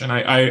transition,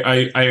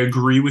 I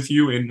agree with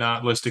you in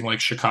not listing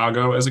like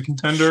Chicago as a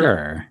contender.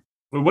 Sure.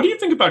 What do you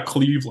think about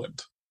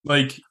Cleveland?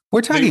 Like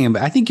we're talking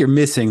about, I think you're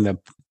missing the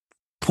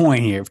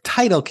point here.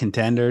 Title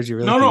contenders. You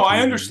really No, I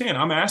understand.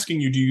 I'm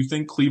asking you, do you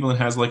think Cleveland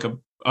has like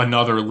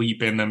another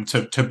leap in them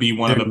to be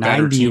one of the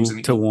better teams in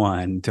the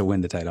 90-1 to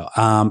win the title?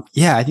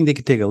 Yeah, I think they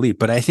could take a leap,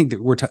 but I think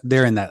that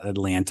they're in that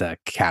Atlanta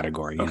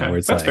category, where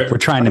it's like fair. We're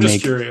trying to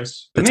make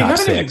curious. the top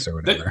 6 or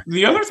whatever.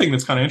 The other thing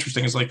that's kind of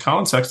interesting is like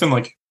Colin Sexton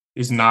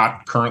is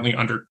not currently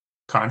under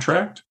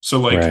contract.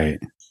 So right.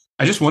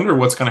 I just wonder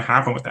what's going to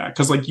happen with that.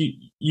 Because like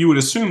you would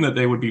assume that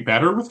they would be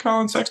better with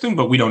Colin Sexton,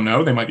 but we don't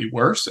know. They might be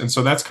worse. And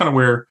so that's kind of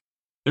where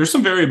there's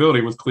some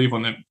variability with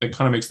Cleveland that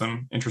kind of makes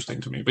them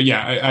interesting to me. But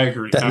yeah, I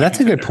agree.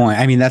 That's a good point.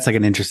 I mean, that's like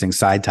an interesting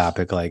side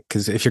topic. Like,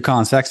 because if you're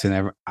Colin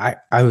Sexton, I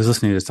was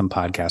listening to some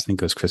podcast, I think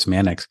it was Chris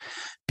Mannix,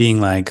 being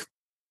like,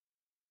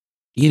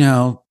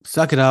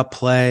 suck it up,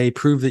 play,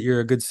 prove that you're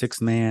a good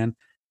sixth man.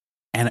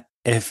 And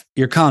if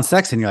you're Colin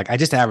Sexton, you're like, I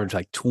just averaged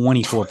like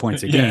 24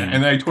 points a game. Yeah,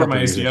 and I tore my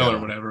ACL or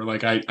whatever.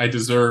 Like, I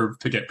deserve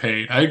to get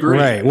paid. I agree.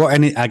 Right. Well,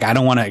 and I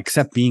don't want to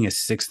accept being a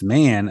sixth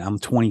man. I'm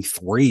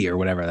 23 or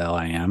whatever the hell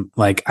I am.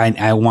 Like,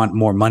 I want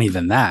more money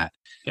than that.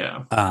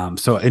 Yeah.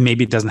 So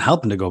maybe it doesn't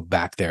help him to go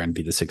back there and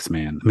be the sixth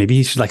man. Maybe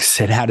he should like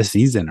sit out a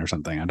season or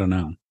something. I don't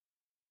know.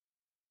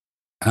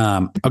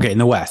 Okay, in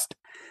the West,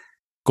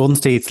 Golden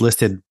State's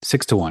listed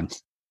 6-1.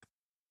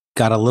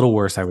 Got a little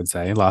worse, I would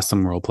say. Lost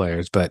some role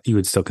players, but you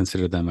would still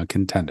consider them a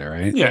contender,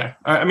 right? Yeah.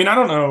 I mean, I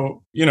don't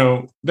know.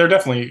 They're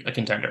definitely a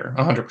contender,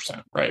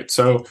 100%, right?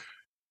 So a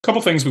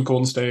couple things with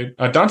Golden State.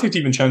 Dante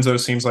DiVincenzo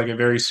seems like a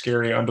very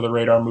scary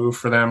under-the-radar move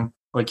for them.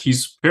 Like,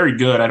 he's very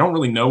good. I don't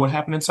really know what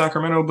happened in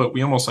Sacramento, but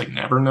we almost like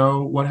never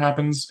know what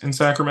happens in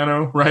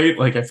Sacramento, right?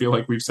 Like, I feel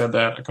like we've said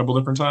that a couple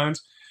different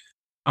times.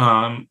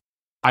 I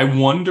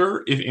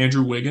wonder if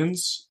Andrew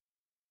Wiggins,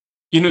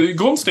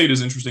 Golden State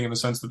is interesting in the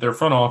sense that their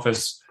front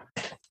office,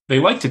 they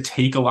like to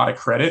take a lot of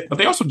credit, but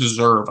they also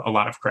deserve a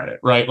lot of credit,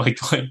 right? Like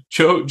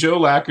Joe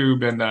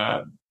Lacube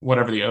and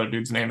whatever the other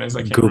dude's name is.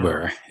 I can't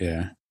remember.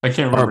 Yeah. I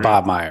can't remember. Or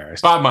Bob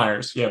Myers. Bob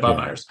Myers. Yeah, Bob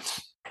Myers.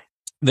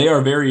 They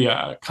are very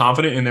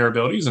confident in their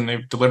abilities, and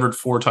they've delivered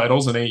 4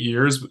 titles in 8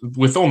 years,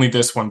 with only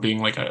this one being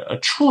like a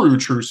true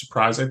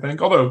surprise, I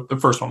think. Although the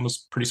first one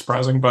was pretty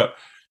surprising, but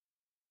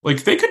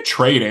like they could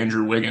trade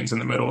Andrew Wiggins in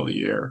the middle of the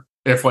year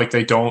if like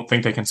they don't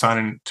think they can sign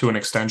into an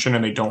extension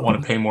and they don't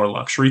want to pay more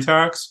luxury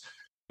tax.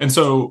 And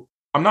so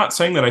I'm not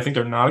saying that I think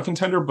they're not a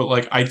contender, but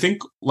like I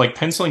think like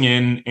penciling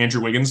in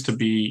Andrew Wiggins to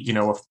be,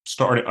 a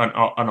star,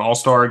 an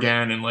all-star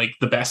again, and like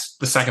the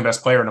second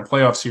best player in a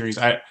playoff series,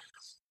 I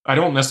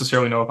don't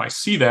necessarily know if I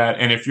see that.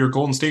 And if you're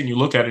Golden State and you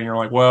look at it and you're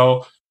like,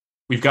 well,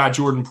 we've got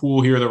Jordan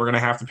Poole here that we're going to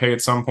have to pay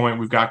at some point.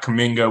 We've got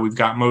Kuminga, we've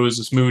got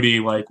Moses Moody.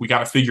 Like, we got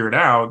to figure it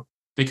out.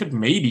 They could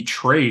maybe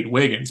trade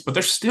Wiggins, but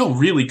they're still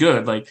really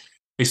good. Like,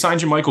 they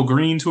signed Michael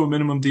Green to a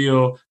minimum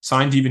deal,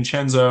 signed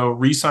DiVincenzo,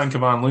 re-signed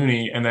Kevon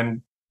Looney, and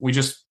then we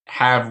just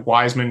have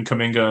Wiseman,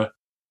 Kuminga,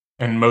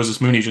 and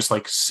Moses Moody just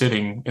like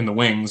sitting in the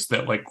wings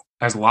that like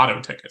as lotto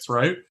tickets,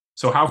 right?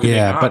 So how could they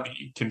not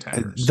be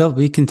contenders? They'll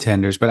be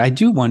contenders, but I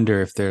do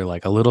wonder if they're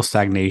like a little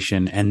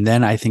stagnation. And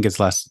then I think it's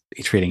less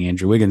trading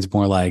Andrew Wiggins,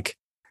 more like,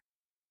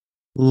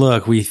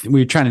 look,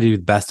 we're trying to do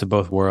the best of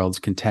both worlds,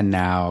 contend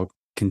now,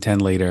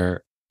 contend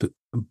later.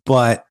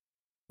 But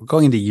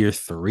going into year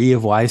 3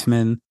 of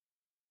Wiseman,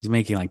 he's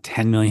making like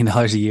 $10 million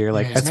a year.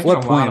 Like, at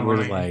what point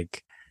we're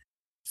like,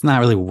 it's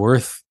not really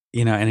worth,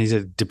 and he's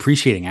a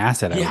depreciating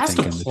asset. He has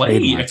to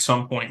play at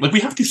some point. Like, we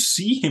have to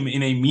see him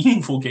in a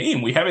meaningful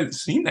game. We haven't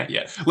seen that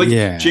yet. Like,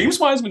 James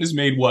Wiseman has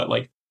made what,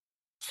 like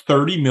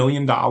 $30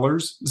 million,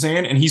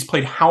 Zan, and he's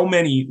played how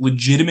many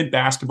legitimate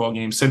basketball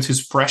games since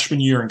his freshman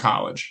year in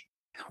college?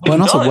 Well,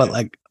 and also what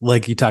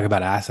like you talk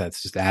about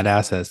assets, just add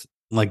assets,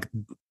 like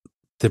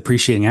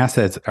depreciating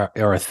assets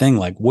are a thing.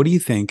 Like, what do you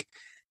think?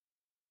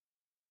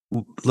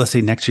 Let's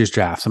say next year's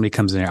draft, somebody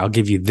comes in there. I'll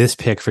give you this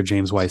pick for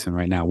James Wiseman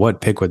right now. What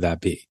pick would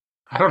that be?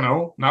 I don't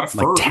know. Not a first.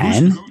 Like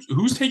 10?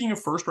 Who's taking a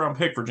first round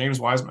pick for James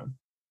Wiseman?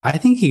 I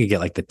think he could get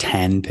like the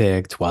 10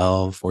 pick,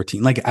 12,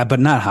 14, like, but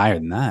not higher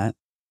than that.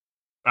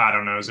 I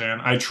don't know,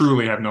 Zan. I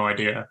truly have no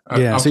idea.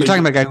 Yeah, so you're talking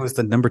about a guy who was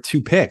the number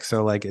 2 pick.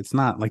 So like, it's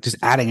not like just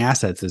adding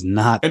assets is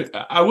not. And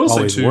I will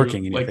always say too,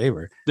 working in your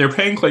favor. They're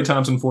paying Klay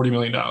Thompson $40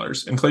 million,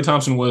 and Klay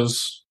Thompson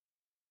was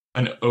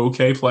an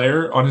okay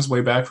player on his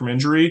way back from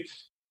injury.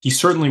 He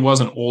certainly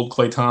wasn't old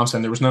Klay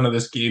Thompson. There was none of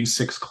this Game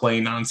 6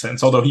 Klay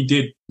nonsense. Although he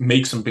did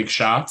make some big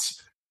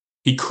shots,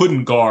 he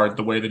couldn't guard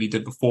the way that he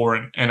did before,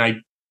 and I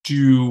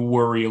do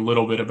worry a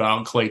little bit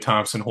about Klay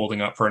Thompson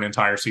holding up for an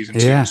entire season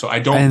too. So I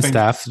don't think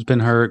Steph's been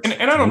hurt.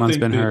 And I don't think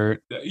been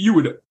hurt. You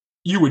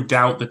would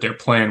doubt that their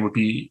plan would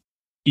be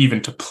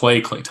even to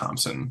play Klay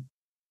Thompson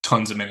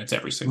tons of minutes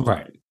every single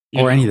night.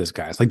 Or any of those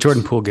guys. Like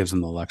Jordan Poole gives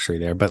them the luxury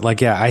there. But like,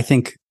 yeah, I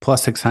think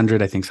plus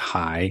 600, I think is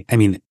high. I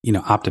mean,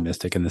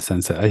 optimistic in the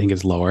sense that I think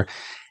it's lower.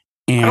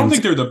 And I don't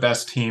think they're the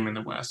best team in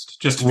the West,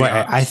 just to be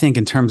honest. I think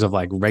in terms of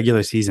like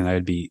regular season, I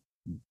would be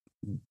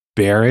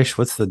bearish.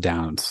 What's the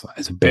downside?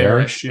 Is it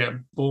bearish? Yeah.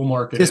 Bull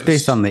market. Just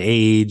based on the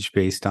age,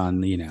 based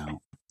on,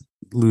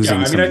 losing.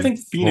 Yeah, I mean, I think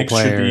Phoenix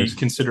should be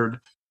considered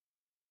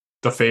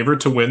the favorite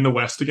to win the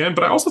West again.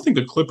 But I also think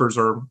the Clippers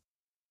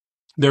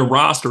their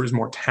roster is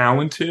more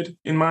talented,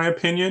 in my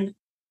opinion,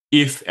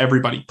 if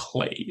everybody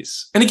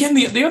plays. And again,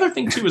 the other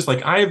thing too is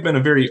like I have been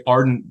a very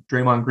ardent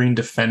Draymond Green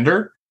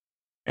defender.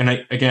 And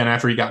again,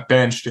 after he got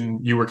benched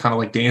and you were kind of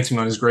like dancing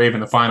on his grave in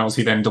the finals,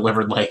 he then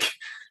delivered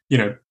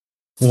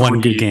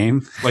one good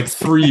game, like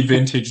 3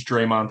 vintage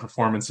Draymond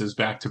performances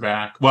back to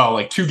back. Well,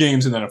 like 2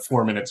 games and then a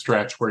 4-minute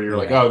stretch where you're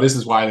like, oh, this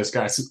is why this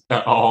guy's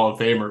a Hall of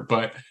Famer.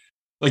 But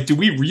like,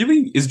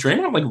 is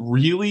Draymond like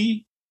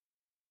really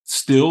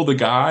still the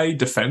guy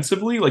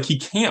defensively? Like he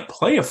can't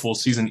play a full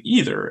season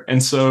either.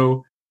 And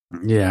so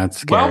it's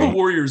scary. While the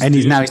Warriors and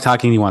he's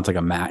talking, he wants like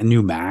a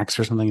new max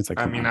or something. It's like,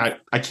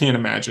 I can't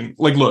imagine.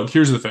 Like, look,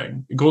 here's the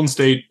thing. Golden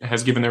State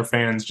has given their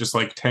fans just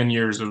like 10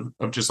 years of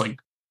just like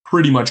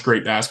pretty much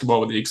great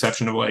basketball with the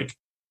exception of like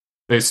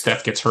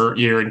Steph gets hurt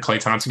year and Klay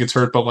Thompson gets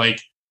hurt. But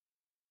like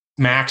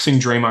maxing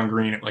Draymond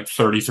Green at like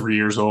 33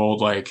 years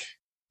old, like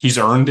he's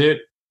earned it.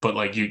 But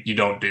like you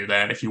don't do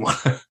that if you want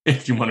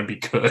to be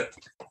good.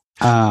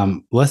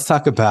 Let's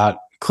talk about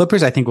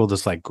Clippers. I think we'll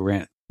just like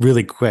grant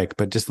really quick,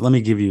 but just let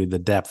me give you the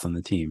depth on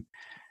the team.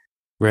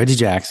 Reggie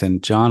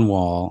Jackson, John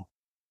Wall.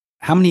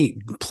 How many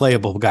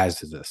playable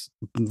guys is this?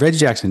 Reggie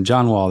Jackson,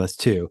 John Wall, that's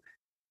 2.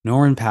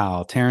 Norman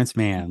Powell, Terrence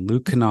Mann,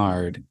 Luke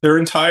Kennard. Their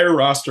entire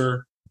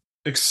roster,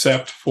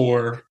 except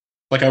for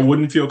like I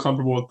wouldn't feel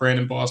comfortable with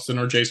Brandon Boston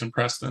or Jason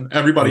Preston.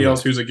 Everybody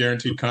else who's a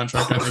guaranteed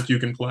contract, I think you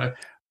can play.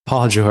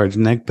 Paul George,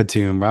 Nick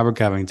Batum, Robert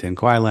Covington,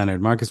 Kawhi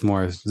Leonard, Marcus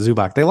Morris,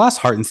 Zubac. They lost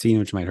Hartenstein,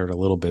 which might hurt a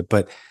little bit,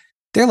 but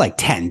they're like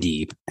 10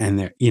 deep. And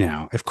they're,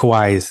 if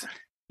Kawhi's,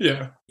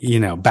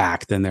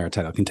 back, then they're a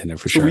title contender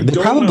for sure. I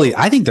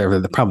think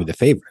they're probably the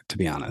favorite, to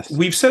be honest.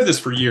 We've said this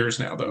for years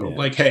now, though. Yeah.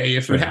 Like, hey,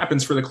 if it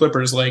happens for the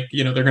Clippers, like,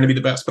 they're going to be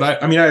the best.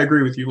 But I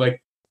agree with you.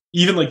 Like,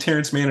 even like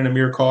Terrence Mann and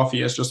Amir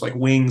Coffey as just like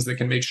wings that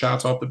can make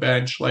shots off the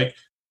bench. Like,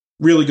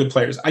 really good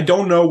players. I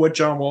don't know what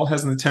John Wall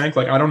has in the tank.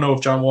 Like, I don't know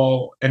if John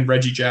Wall and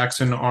Reggie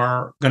Jackson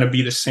are going to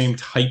be the same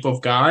type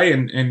of guy.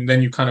 And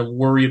then you kind of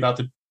worry about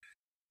the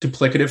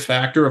duplicative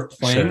factor of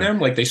playing them.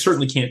 Like, they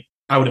certainly can't,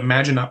 I would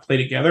imagine, not play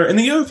together. And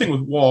the other thing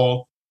with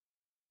Wall,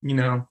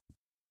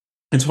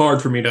 it's hard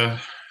for me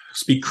to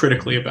speak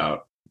critically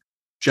about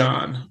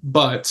John,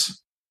 but,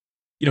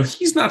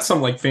 he's not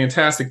some like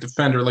fantastic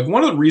defender. Like,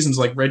 one of the reasons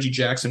like Reggie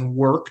Jackson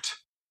worked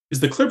is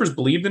the Clippers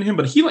believed in him,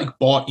 but he like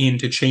bought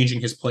into changing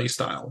his play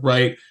style,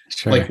 right?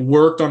 Like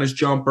worked on his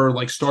jumper,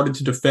 like started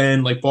to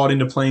defend, like bought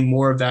into playing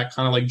more of that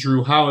kind of like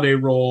Drew Holiday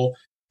role.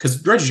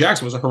 Because Reggie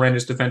Jackson was a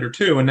horrendous defender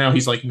too, and now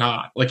he's like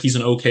not. Like he's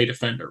an okay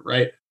defender,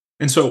 right?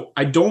 And so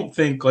I don't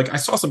think, like I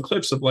saw some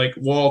clips of like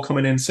Wall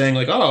coming in saying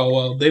like, oh,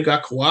 well, they've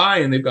got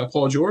Kawhi and they've got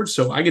Paul George,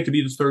 so I get to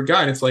be the third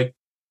guy. And it's like,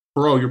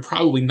 bro, you're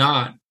probably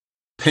not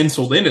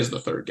penciled in as the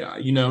third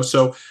guy,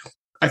 So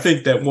I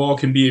think that Wall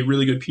can be a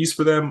really good piece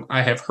for them.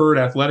 I have heard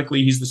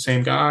athletically he's the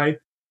same guy.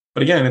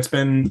 But again, it's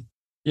been,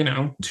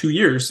 2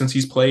 years since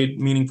he's played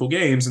meaningful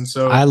games. And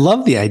so I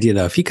love the idea,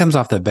 though. If he comes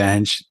off the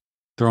bench,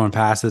 throwing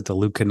passes to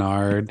Luke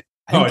Kennard,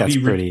 I think that's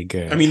pretty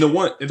good. I mean, the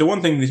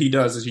one thing that he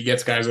does is he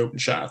gets guys open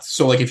shots.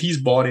 So, like, if he's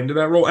bought into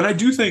that role, and I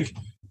do think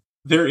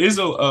there is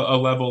a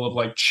level of,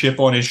 like,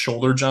 chip on his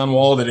shoulder, John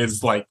Wall, that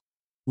is, like,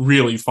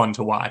 really fun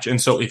to watch. And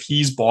so if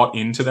he's bought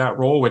into that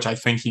role, which I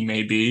think he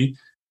may be,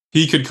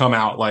 he could come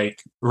out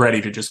like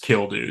ready to just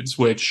kill dudes,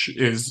 which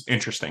is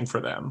interesting for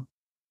them.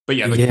 But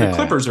the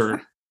Clippers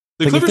are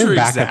the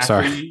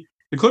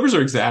Clippers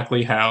are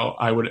exactly how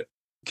I would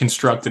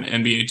construct an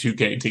NBA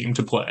 2K team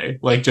to play.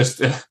 Like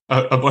just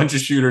a bunch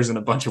of shooters and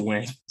a bunch of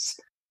wings.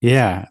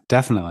 Yeah,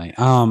 definitely.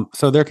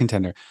 So they're a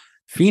contender.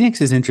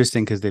 Phoenix is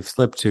interesting because they've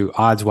slipped to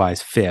odds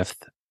wise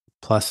fifth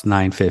plus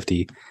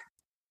 950,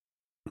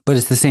 but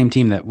it's the same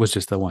team that was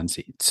just the one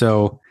seed.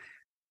 So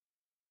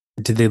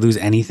did they lose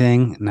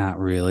anything? Not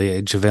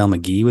really. JaVale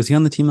McGee, was he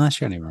on the team last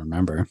year? I don't even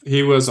remember.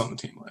 He was on the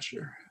team last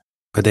year.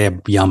 But they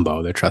have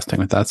Yumbo. They're trusting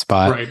with that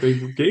spot. Right. They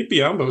gave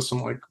Biombo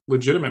some like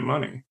legitimate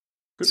money.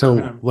 Good so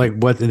for him. like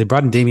what they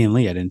brought in Damian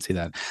Lee. I didn't see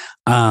that.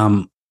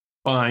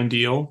 Fine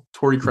deal.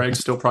 Torrey Craig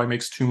still probably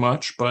makes too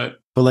much, but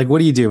like, what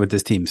do you do with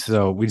this team?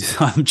 So we just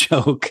saw him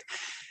choke,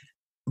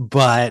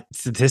 but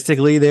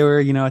statistically they were,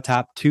 a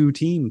top 2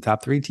 team,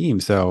 top 3 team.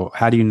 So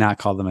how do you not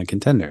call them a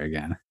contender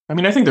again? I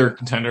mean, I think they're a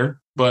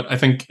contender, but I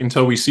think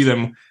until we see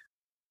them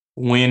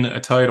win a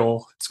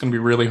title, it's going to be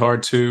really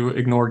hard to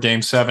ignore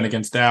Game 7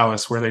 against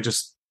Dallas, where they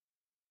just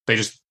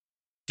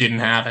didn't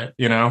have it.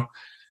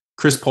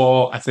 Chris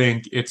Paul, I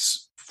think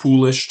it's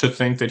foolish to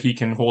think that he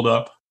can hold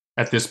up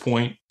at this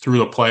point through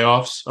the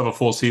playoffs of a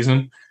full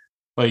season.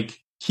 Like,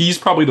 he's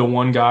probably the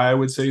one guy I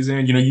would say,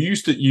 Zan. You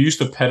used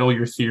to peddle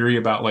your theory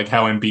about like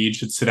how Embiid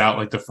should sit out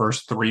like the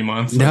first 3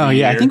 months. No, yeah,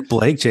 year. I think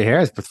Blake J.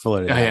 Harris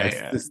floated.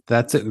 Yeah.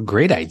 That's a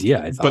great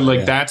idea. I thought, but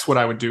like that's what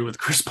I would do with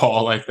Chris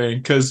Paul. I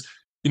think because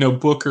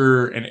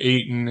Booker and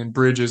Ayton and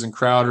Bridges and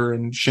Crowder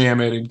and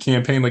Shamet and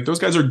Campaign, like those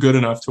guys are good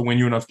enough to win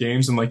you enough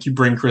games, and like you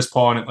bring Chris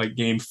Paul in at like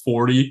game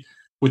 40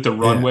 with the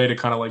runway to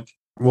kind of like.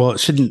 Well,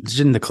 shouldn't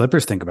the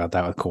Clippers think about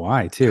that with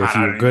Kawhi too? If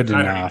you're good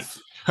enough,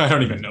 I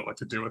don't even know what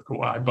to do with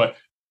Kawhi, but.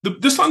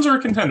 The Suns are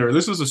a contender.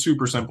 This is a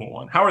super simple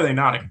one. How are they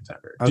not a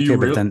contender?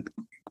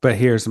 But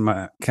here's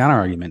my counter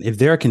argument. If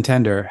they're a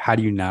contender, how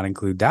do you not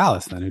include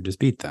Dallas then, who just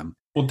beat them?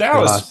 Well,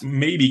 Dallas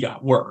maybe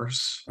got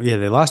worse. Yeah,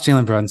 they lost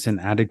Jalen Brunson,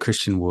 added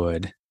Christian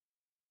Wood.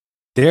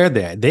 They're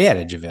there. They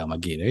added JaVale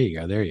McGee. There you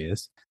go. There he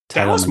is.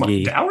 Dallas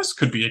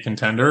could be a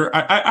contender.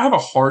 I have a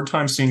hard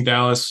time seeing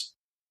Dallas.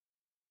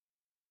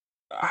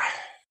 I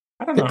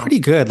don't know. They're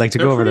pretty good. Like to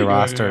go over the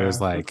roster is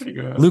like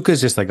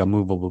Luka's just like a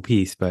movable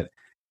piece, but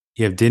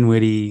you have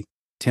Dinwiddie,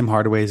 Tim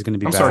Hardaway is going to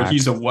be back. I'm sorry,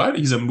 he's a what?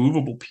 He's a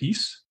movable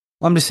piece?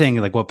 Well, I'm just saying,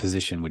 like, what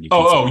position would you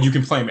you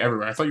can play him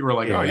everywhere. I thought you were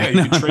like,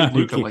 you can trade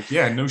Luka. Like,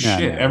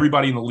 shit.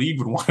 Everybody in the league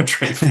would want to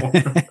trade for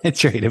him.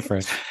 Trade it for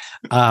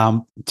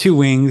him. 2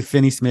 wings,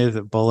 Finney Smith,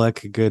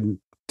 Bullock, good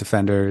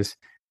defenders.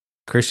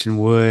 Christian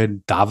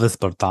Wood, Davis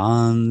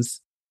Bertans.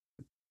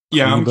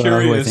 Yeah, I'm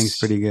curious. Who I think's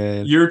pretty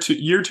good. Year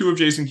two of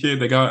Jason Kidd,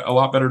 they got a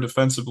lot better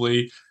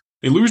defensively.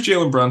 They lose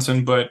Jalen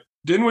Brunson, but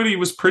Dinwiddie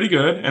was pretty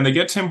good, and they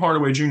get Tim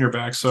Hardaway Jr.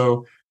 back.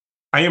 So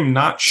I am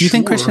not sure. Do you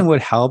think Christian Wood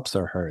helps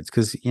or hurts?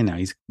 Because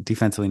he's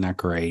defensively not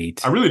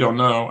great. I really don't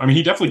know. I mean,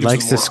 he definitely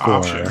gives them more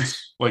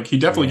options. Like he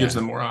definitely gives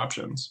them more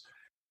options.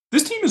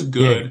 This team is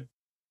good.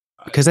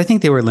 Because I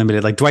think they were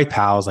limited. Like Dwight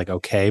Powell's like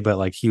okay, but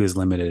like he was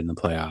limited in the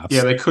playoffs.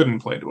 Yeah, they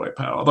couldn't play Dwight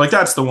Powell. Like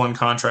that's the one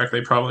contract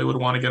they probably would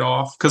want to get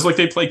off. Because like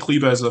they play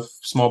Kleba as a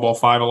small ball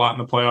 5 a lot in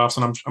the playoffs,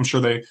 and I'm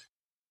sure they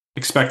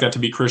expect that to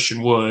be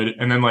Christian Wood.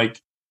 And then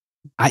like.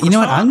 You know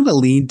what? I'm going to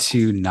lean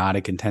to not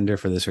a contender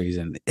for this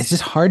reason. It's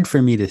just hard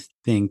for me to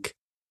think.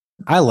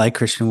 I like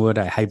Christian Wood.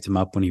 I hyped him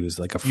up when he was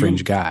like a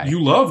fringe guy.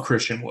 You love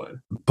Christian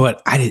Wood,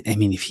 but I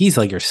mean, if he's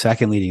like your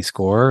second leading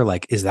scorer,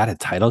 like, is that a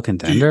title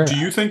contender? Do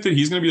you think that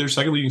he's going to be their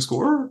second leading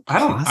scorer? I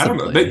don't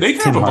know. They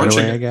can have a bunch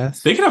of. I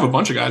guess they can have a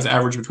bunch of guys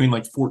average between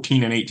like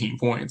 14 and 18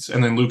 points,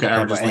 and then Luka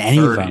averages like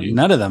 30.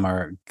 None of them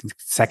are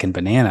second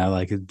banana.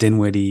 Like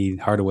Dinwiddie,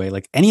 Hardaway,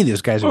 like any of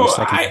those guys are your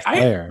second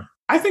player.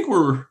 I think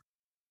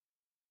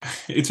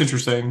it's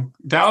interesting.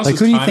 Dallas. Like,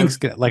 who do you think's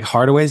like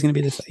Hardaway is going to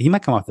be this? He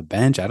might come off the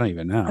bench. I don't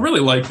even know. I really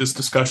like this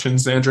discussion,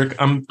 Zandrick.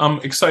 I'm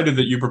excited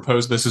that you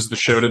proposed this as the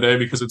show today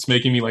because it's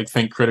making me like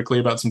think critically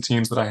about some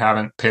teams that I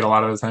haven't paid a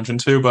lot of attention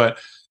to. But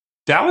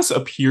Dallas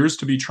appears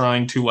to be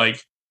trying to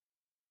like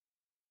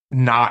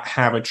not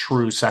have a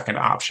true second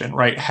option,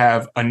 right?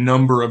 Have a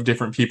number of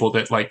different people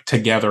that like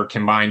together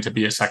combine to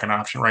be a second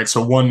option, right?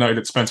 So one night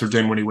it's Spencer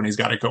Dinwiddie when he's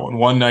got it going.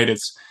 One night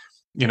it's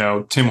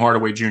Tim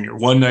Hardaway Jr.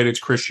 One night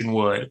it's Christian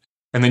Wood.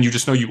 And then you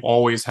just know you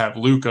always have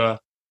Luka.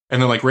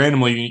 And then like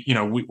randomly,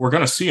 we're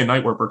going to see a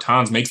night where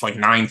Bertans makes like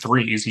 9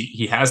 threes.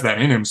 He has that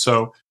in him.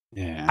 So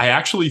I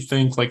actually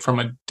think like from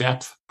a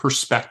depth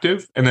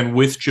perspective, and then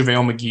with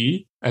JaVale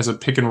McGee as a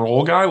pick and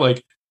roll guy,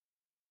 like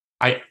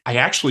I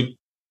actually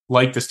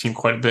like this team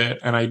quite a bit.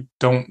 And I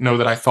don't know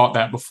that I thought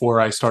that before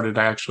I started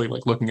actually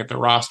like looking at the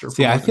roster.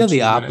 I feel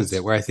the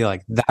opposite where I feel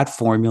like that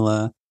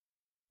formula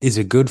is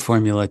a good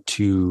formula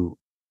to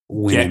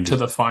get to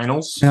the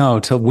finals? No,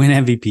 to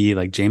win MVP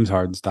like James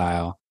Harden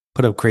style,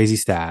 put up crazy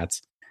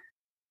stats.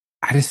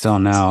 I just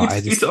don't know.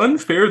 It's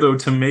unfair though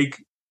to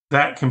make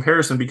that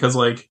comparison because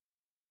like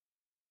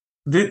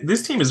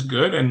this team is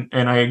good and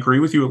I agree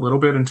with you a little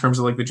bit in terms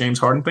of like the James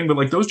Harden thing, but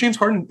like those James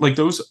Harden, like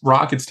those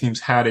Rockets teams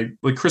had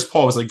like Chris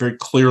Paul was like very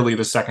clearly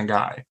the second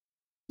guy.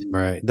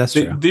 Right. That's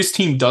true. This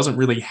team doesn't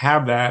really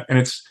have that. And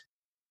it's,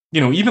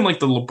 even like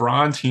the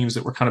LeBron teams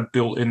that were kind of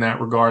built in that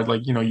regard,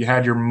 like, you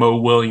had your Mo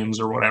Williams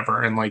or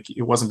whatever, and like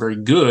it wasn't very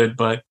good.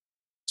 But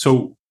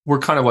so we're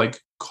kind of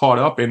like caught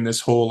up in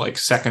this whole like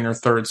second or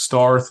third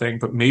star thing.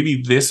 But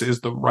maybe this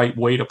is the right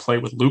way to play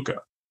with Luka.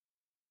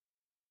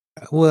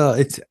 Well,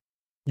 it's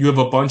You have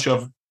a bunch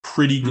of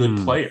pretty good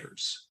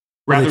players.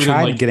 Well, they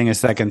tried getting a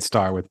second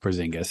star with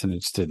Porzingis, and it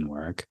just didn't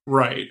work.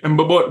 Right. And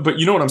but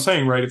you know what I'm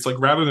saying, right? It's like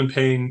rather than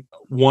paying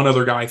one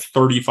other guy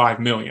 $35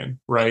 million,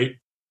 right?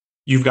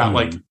 You've got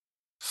like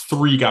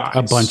 3 guys.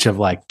 A bunch of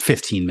like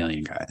 15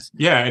 million guys.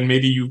 Yeah, and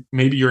maybe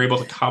you're able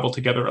to cobble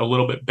together a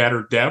little bit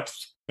better depth.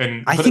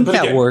 And I think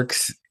that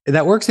works.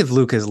 That works if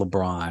Luka is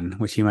LeBron,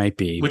 which he might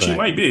be. Which he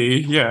might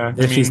be, yeah.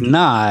 If he's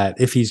not,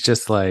 if he's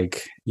just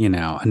like,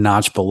 a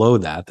notch below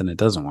that, then it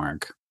doesn't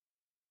work.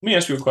 Let me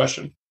ask you a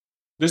question.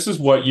 This is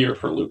what year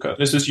for Luka?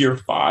 This is year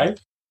 5?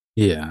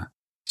 Yeah.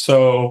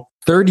 So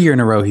 3rd year in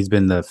a row, he's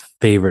been the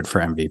favorite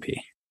for MVP.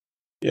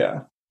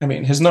 Yeah. I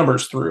mean, his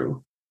numbers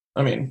through.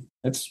 I mean,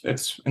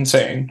 it's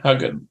insane how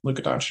good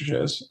Luka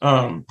Doncic is.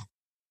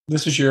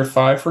 This is year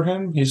 5 for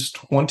him. He's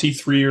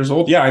 23 years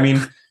old. Yeah, I mean,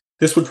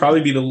 this would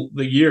probably be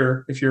the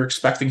year if you're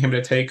expecting him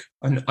to take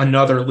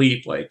another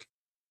leap. Like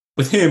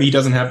with him, he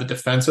doesn't have the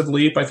defensive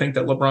leap I think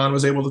that LeBron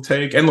was able to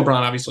take. And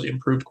LeBron obviously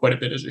improved quite a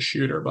bit as a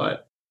shooter,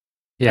 but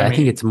yeah, I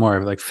think it's more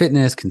of like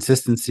fitness,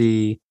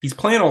 consistency. He's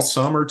playing all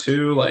summer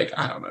too. Like,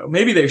 I don't know.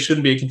 Maybe they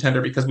shouldn't be a contender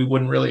because we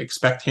wouldn't really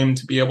expect him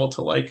to be able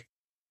to like,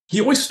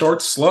 he always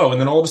starts slow. And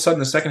then all of a sudden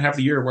the second half of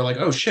the year, we're like,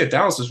 oh shit,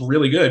 Dallas is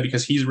really good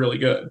because he's really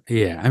good.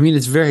 Yeah. I mean,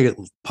 it's very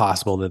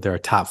possible that they're a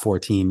top 4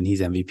 team and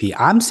he's MVP.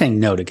 I'm saying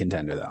no to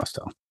contender though,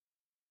 still.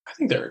 I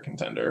think they're a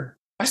contender.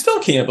 I still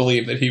can't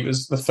believe that he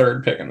was the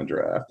 3rd pick in the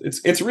draft.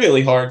 It's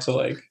really hard to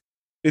like,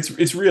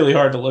 it's really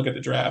hard to look at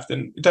the draft.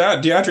 And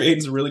DeAndre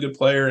Ayton's a really good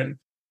player. And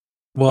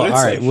well, all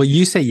right. Well,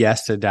 you say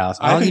yes to Dallas.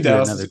 I'll give you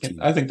another team.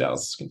 I think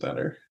Dallas is a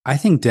contender. I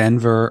think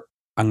Denver,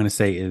 I'm going to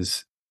say,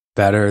 is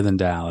better than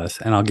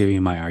Dallas, and I'll give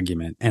you my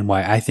argument and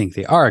why I think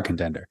they are a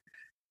contender.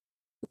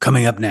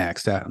 Coming up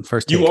next,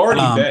 first take. You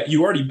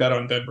already bet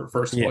on Denver.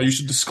 First of all, you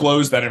should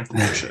disclose that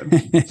information.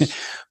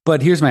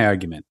 But here's my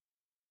argument: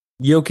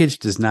 Jokic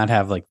does not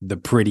have like the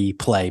pretty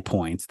play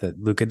points that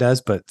Luka does,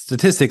 but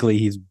statistically,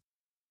 he's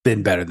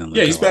been better than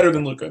Luka. Yeah, he's better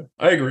than Luka.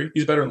 I agree.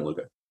 He's better than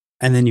Luka.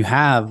 And then you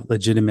have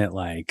legitimate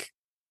like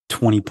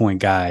 20-point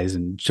guys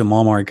and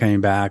Jamal Murray coming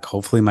back.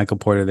 Hopefully Michael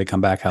Porter, they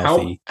come back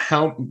healthy.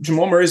 How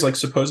Jamal Murray is like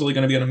supposedly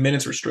going to be on a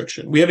minutes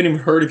restriction. We haven't even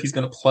heard if he's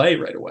going to play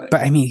right away.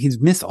 But I mean, he's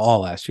missed all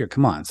last year.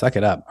 Come on, suck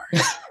it up,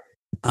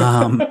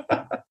 Murray.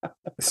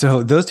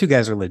 So those 2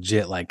 guys are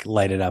legit like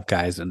lighted up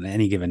guys on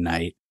any given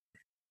night.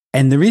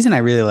 And the reason I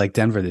really like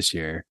Denver this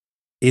year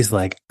is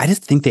like, I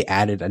just think they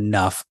added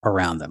enough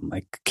around them.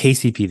 Like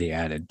KCP, they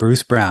added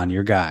Bruce Brown,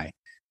 your guy.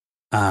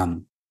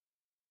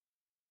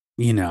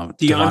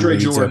 DeAndre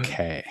Jordan.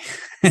 Okay.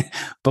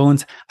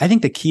 Bones. I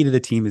think the key to the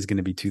team is going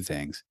to be 2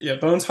 things. Yeah,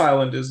 Bones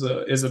Highland is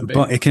a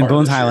big. Can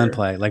Bones Highland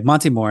play? Like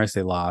Monty Morris,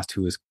 they lost,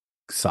 who was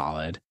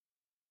solid.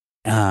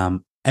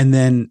 And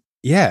then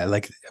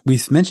like we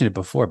mentioned it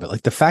before, but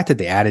like the fact that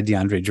they added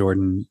DeAndre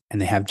Jordan and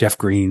they have Jeff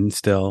Green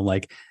still,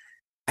 like,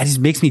 it just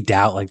makes me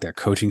doubt like their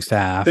coaching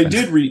staff. They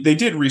did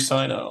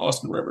re-sign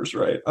Austin Rivers,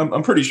 right?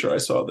 I'm pretty sure I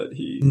saw that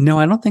he. No,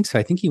 I don't think so.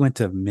 I think he went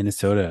to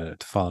Minnesota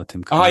to follow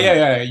Tim. Oh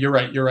yeah. You're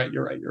right.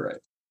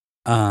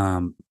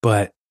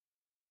 But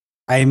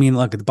I mean,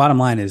 look, the bottom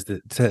line is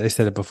that I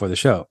said it before the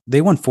show.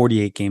 They won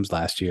 48 games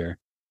last year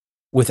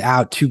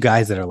without 2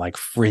 guys that are like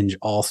fringe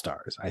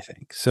all-stars, I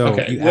think. So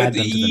okay, you add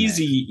them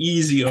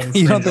easy on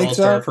fringe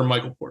all-star for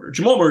Michael Porter.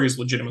 Jamal Murray is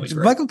legitimately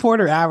great. Michael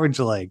Porter averaged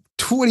like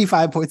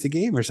 25 points a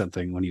game or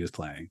something when he was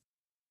playing.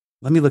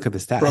 Let me look up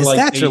his stats. His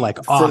stats are like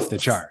off the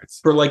charts.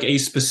 For like a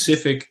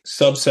specific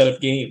subset of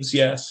games,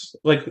 yes.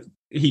 Like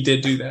he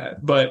did do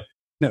that, but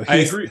no, I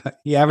agree.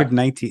 He averaged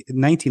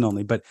 19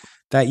 only, but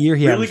that year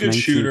he really averaged good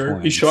 19 shooter.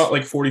 points. He shot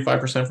like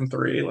 45% from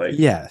 3. Like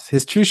yes,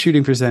 his true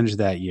shooting percentage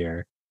that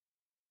year.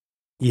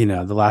 The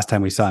last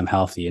time we saw him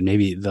healthy, and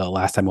maybe the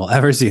last time we'll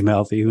ever see him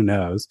healthy, who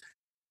knows?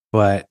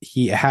 But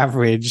he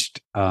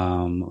averaged.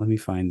 Let me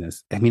find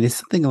this. I mean, it's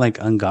something like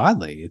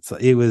ungodly.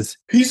 It was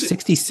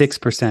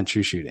 66%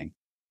 true shooting.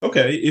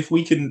 Okay,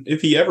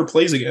 if he ever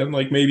plays again,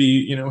 like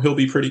maybe he'll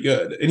be pretty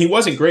good. And he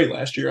wasn't great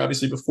last year,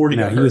 obviously before he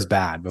got hurt. He was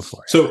bad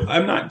before. So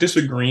I'm not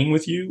disagreeing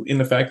with you in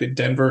the fact that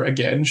Denver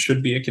again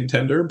should be a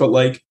contender, but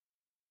like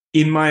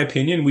in my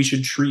opinion, we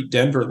should treat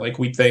Denver like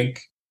we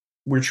think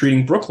we're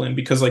treating Brooklyn,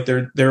 because like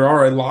there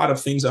are a lot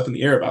of things up in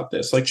the air about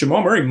this. Like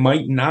Jamal Murray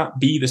might not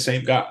be the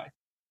same guy.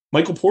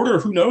 Michael Porter,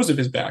 who knows if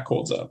his back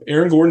holds up.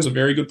 Aaron Gordon's a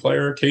very good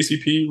player.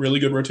 KCP, really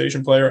good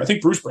rotation player. I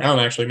think Bruce Brown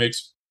actually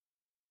makes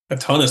a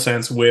ton of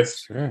sense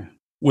with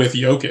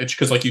Jokic,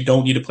 because like you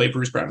don't need to play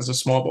Bruce Brown as a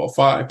small ball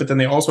 5, but then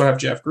they also have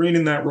Jeff Green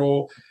in that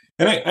role.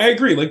 And I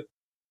agree, like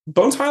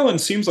Bones Highland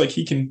seems like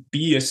he can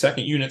be a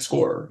second unit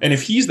scorer. And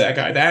if he's that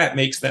guy, that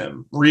makes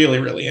them really,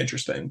 really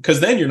interesting, because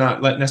then you're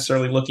not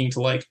necessarily looking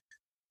to like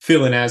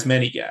fill in as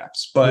many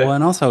gaps. But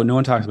and also no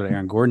one talks about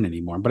Aaron Gordon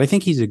anymore, but I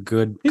think he's a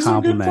good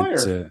complement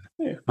to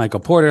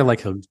Michael Porter.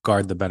 Like he'll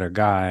guard the better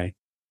guy.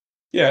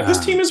 Yeah,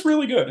 this team is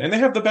really good, and they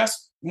have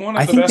one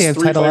of the best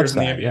 3 players in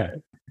the NBA. Yeah.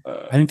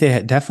 I think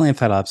they definitely have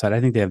title upside. I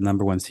think they have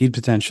number 1 seed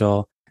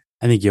potential.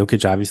 I think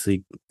Jokic,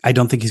 obviously, I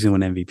don't think he's going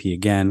to win MVP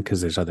again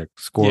because there's other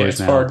scorers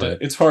now.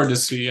 It's hard to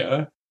see.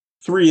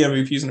 3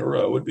 MVPs in a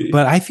row would be.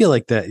 But I feel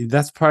like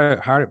that's part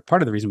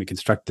of the reason we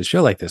construct the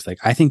show like this. Like,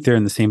 I think they're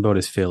in the same boat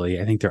as Philly.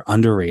 I think they're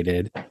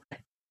underrated.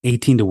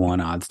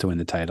 18-1 odds to win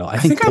the title. I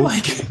think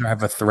both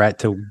have a threat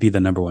to be the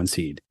number 1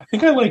 seed. I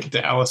think I like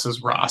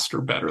Dallas's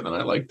roster better than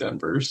I like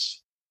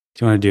Denver's.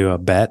 Do you want to do a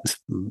bet,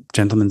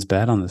 gentleman's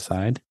bet on the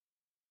side?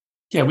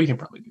 Yeah, we can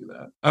probably do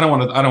that. I don't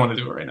want to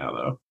do it right now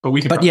though. But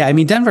we can. But yeah, I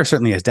mean, Denver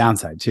certainly has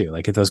downside too.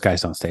 Like, if those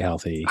guys don't stay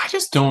healthy, I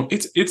just don't.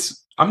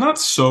 It's. I'm not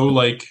so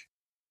like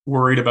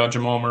worried about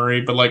Jamal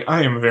Murray, but like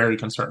I am very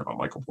concerned about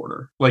Michael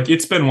Porter. Like,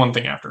 it's been one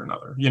thing after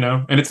another,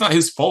 and it's not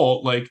his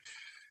fault. Like,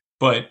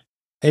 but.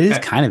 It is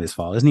kind of his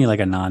fault, isn't he? Like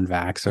a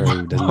non-vaxxer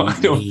who doesn't.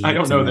 I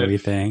don't know that.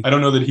 Everything. I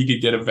don't know that he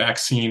could get a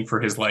vaccine for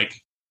his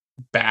like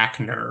back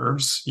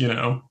nerves,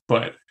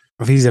 But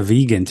he's a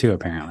vegan too,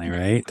 apparently,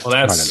 right? Well,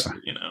 that's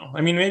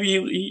I mean, maybe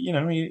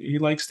he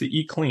likes to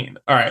eat clean.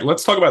 All right,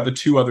 let's talk about the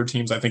 2 other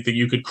teams I think that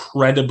you could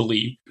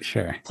credibly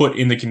put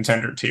in the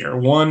contender tier.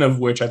 One of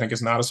which I think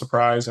is not a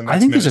surprise, and that's I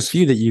think there's a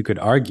few that you could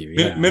argue.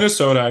 Yeah.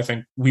 Minnesota, I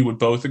think we would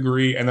both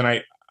agree, and then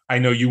I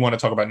know you want to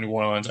talk about New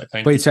Orleans, I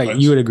think. Wait, sorry,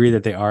 you would agree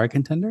that they are a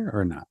contender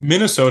or not?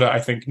 Minnesota, I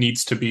think,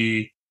 needs to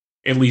be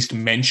at least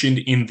mentioned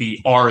in the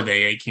are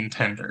they a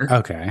contender?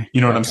 Okay.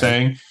 You know what I'm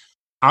saying?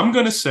 I'm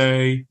going to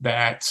say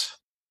that,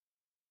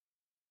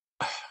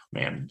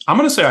 man,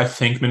 I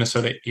think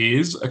Minnesota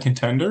is a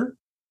contender.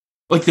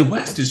 Like, the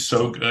West is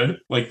so good.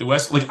 Like, the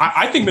West, like,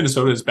 I think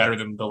Minnesota is better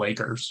than the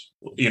Lakers,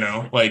 but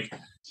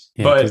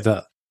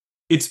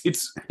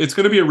it's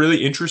going to be a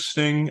really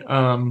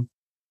interesting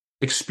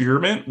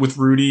experiment with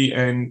Rudy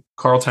and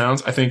Karl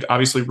Towns. I think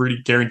obviously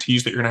Rudy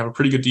guarantees that you're going to have a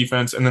pretty good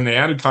defense. And then they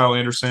added Kyle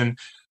Anderson.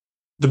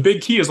 The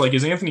big key is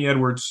Anthony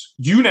Edwards.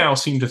 You now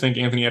seem to think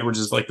Anthony Edwards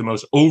is like the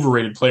most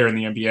overrated player in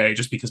the NBA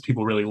just because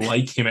people really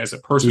like him as a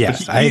person.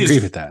 Yes, I agree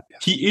with that.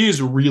 He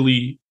is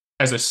really,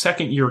 as a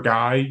second-year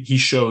guy, he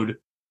showed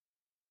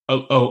a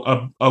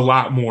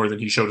lot more than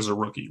he showed as a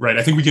rookie, right?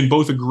 I think we can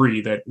both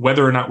agree that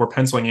whether or not we're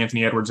penciling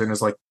Anthony Edwards in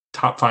as like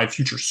top 5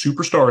 future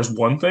superstar is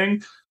one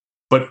thing,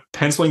 but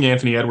penciling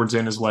Anthony Edwards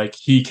in as like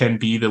he can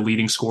be the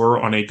leading scorer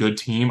on a good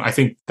team, I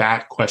think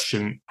that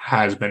question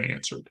has been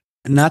answered.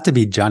 Not to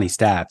be Johnny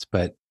Stats,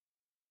 but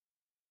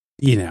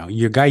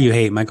your guy you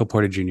hate, Michael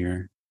Porter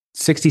Jr.,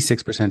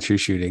 66% true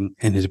shooting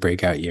in his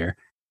breakout year.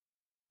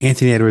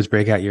 Anthony Edwards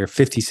breakout year,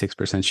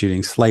 56%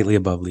 shooting, slightly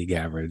above league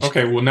average.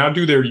 Okay, well now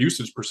do their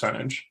usage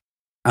percentage.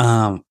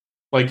 You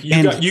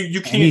can't.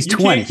 He's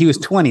 20. He was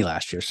 20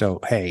 last year, so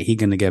hey, he's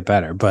going to get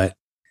better. But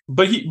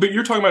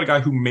you're talking about a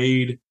guy who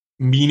made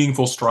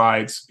meaningful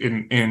strides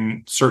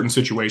in certain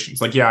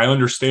situations. Like, yeah, I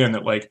understand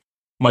that. Like,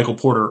 Michael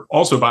Porter,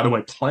 also by the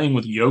way, playing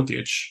with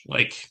Jokic,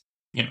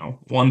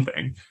 one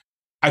thing.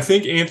 I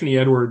think Anthony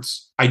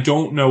Edwards, I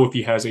don't know if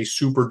he has a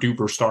super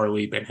duper star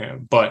leap in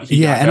him, but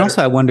and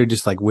also I wonder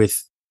just like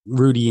with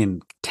Rudy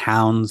and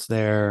Towns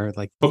there,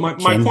 like.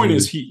 But my point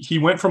is he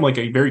went from like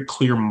a very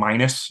clear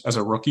minus as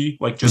a rookie,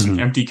 like just an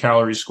empty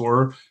calorie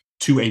scorer,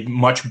 to a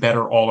much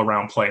better all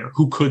around player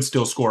who could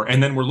still score.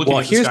 And then we're looking.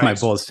 Well, here's my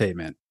bold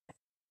statement.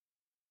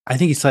 I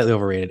think he's slightly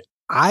overrated.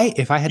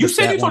 You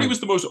said you thought he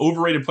was the most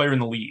overrated player in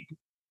the league.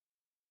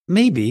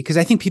 Maybe, because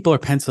I think people are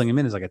penciling him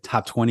in as like a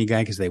top 20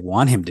 guy because they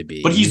want him to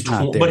be. But he's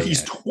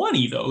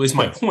 20 though, is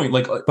my point.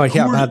 Like, but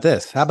how about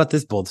this? How about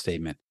this bold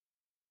statement?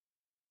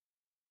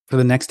 For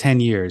the next 10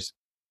 years,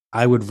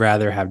 I would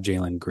rather have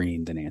Jalen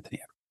Green than Anthony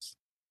Edwards.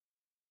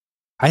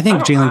 I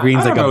think Jalen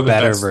Green's like a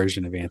better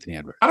version of Anthony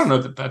Edwards. I don't know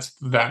that that's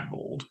that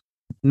bold.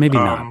 Maybe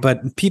not,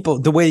 but people,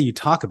 the way you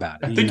talk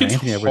about it, I think it's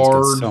Anthony hard.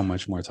 Edwards gets so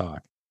much more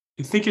talk.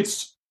 I think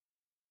it's,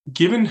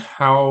 given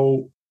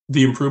how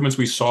the improvements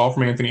we saw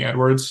from Anthony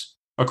Edwards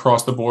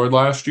across the board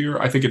last year,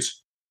 I think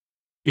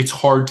it's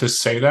hard to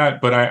say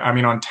that. But I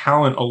mean, on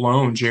talent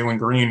alone, Jalen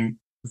Green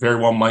very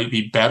well might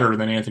be better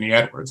than Anthony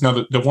Edwards.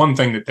 Now, the one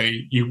thing that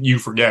you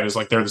forget is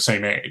like they're the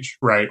same age,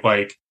 right?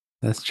 Like,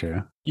 that's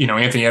true.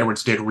 Anthony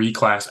Edwards did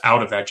reclass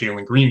out of that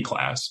Jalen Green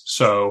class.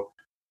 So,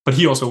 but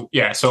he also,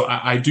 so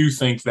I do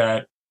think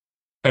that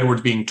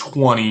Edwards being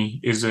 20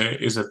 is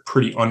a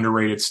pretty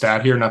underrated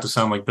stat here. Not to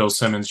sound like Bill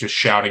Simmons just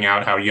shouting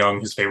out how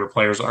young his favorite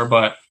players are,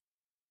 but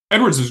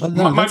Edwards is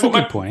that's a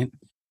good point.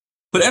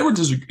 But Edwards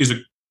is a.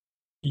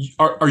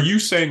 Are you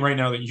saying right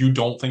now that you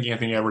don't think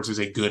Anthony Edwards is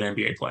a good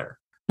NBA player?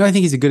 No, I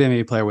think he's a good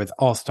NBA player with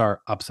all-star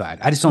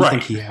upside. I just don't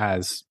think he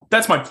has.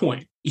 That's my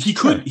point. He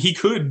could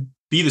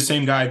be the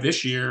same guy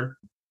this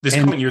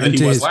coming year that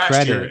he was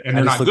last year, and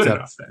they're not good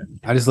enough then.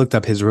 I just looked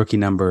up his rookie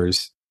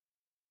numbers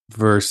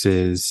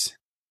versus.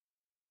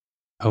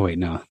 Oh wait,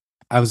 no.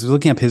 I was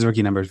looking up his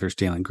rookie numbers versus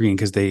Jalen Green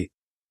because they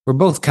were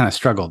both kind of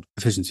struggled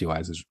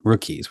efficiency-wise as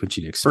rookies, which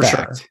you'd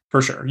expect.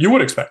 For sure. You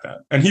would expect that.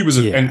 And he was,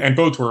 and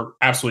both were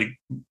absolutely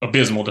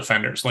abysmal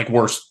defenders, like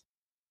worst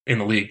in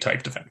the league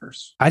type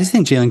defenders. I just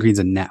think Jalen Green's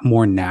a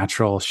more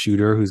natural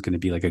shooter who's going to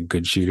be like a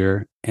good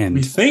shooter. And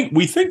we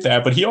think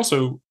that, but he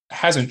also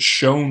hasn't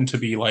shown to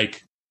be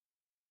like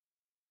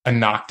a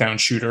knockdown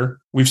shooter.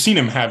 We've seen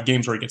him have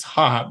games where he gets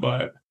hot,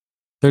 but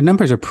their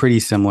numbers are pretty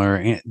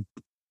similar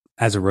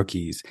as a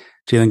rookies.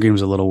 Jalen Green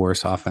was a little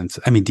worse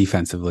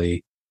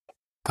defensively.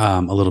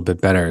 a little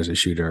bit better as a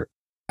shooter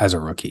as a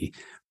rookie,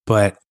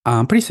 but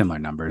pretty similar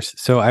numbers.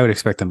 So I would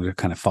expect them to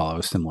kind of follow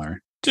a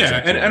similar. Yeah,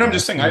 and I'm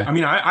just saying.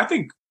 Yeah. I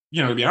think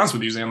to be honest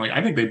with you, Zan, like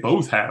I think they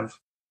both have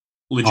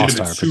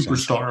legitimate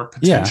superstar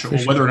potential.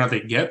 Sure. Whether or not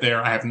they get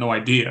there, I have no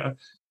idea.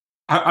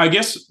 I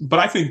guess, but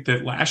I think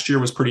that last year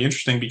was pretty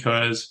interesting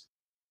because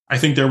I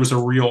think there was a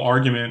real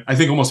argument. I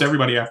think almost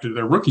everybody after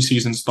their rookie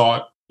seasons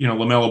thought,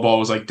 LaMelo Ball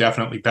was like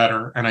definitely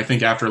better. And I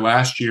think after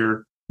last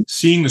year,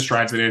 seeing the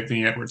strides that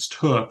Anthony Edwards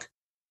took,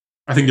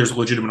 I think there's a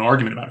legitimate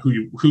argument about who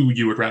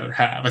you would rather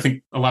have. I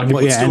think a lot of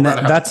people would still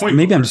rather have that's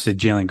maybe player. I'm just a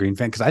Jalen Green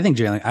fan because I think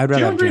I'd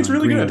rather have Jalen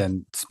really Green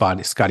than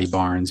Scotty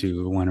Barnes,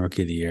 who won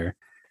Rookie of the Year.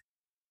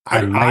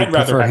 I'd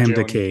prefer him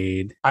to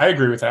Cade. I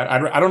agree with that.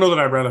 I don't know that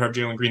I'd rather have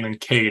Jalen Green than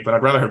Cade, but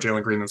I'd rather have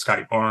Jalen Green than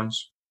Scotty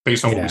Barnes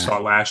based on what we saw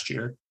last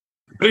year.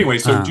 But anyway,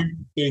 so do you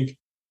think?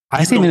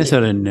 I say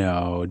Minnesota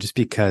no, just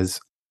because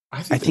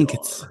I think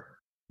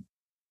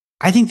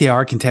they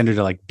are a contender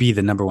to like be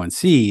the number one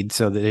seed,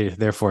 so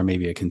therefore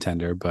maybe a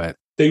contender. But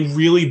they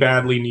really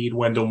badly need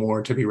Wendell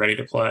Moore to be ready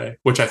to play,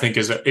 which I think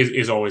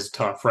is always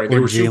tough, right? They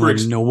were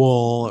Jalen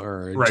Noel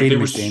or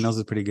Jaden McDaniels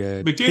is pretty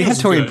good. They have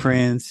Taurean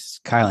Prince,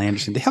 Kyle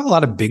Anderson. They have a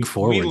lot of big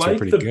forwards that are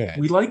pretty good.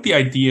 We like the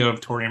idea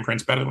of Taurean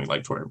Prince better than we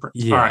like Taurean Prince.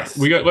 Yes.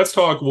 All right, let's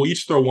talk. We'll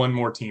each throw one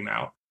more team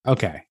out.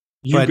 Okay,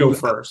 you go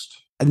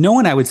first. No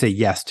one I would say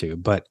yes to,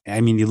 but I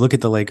mean, you look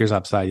at the Lakers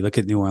upside, you look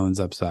at New Orleans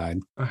upside.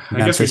 I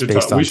guess we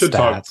should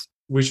talk.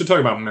 We should talk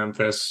about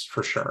Memphis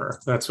for sure.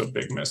 That's a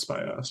big miss by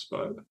us,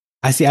 but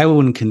I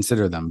wouldn't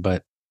consider them,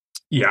 but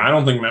yeah, I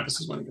don't think Memphis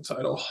is winning a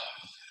title.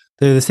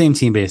 They're the same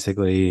team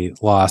basically.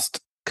 Lost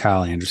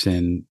Kyle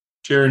Anderson.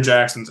 Jaren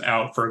Jackson's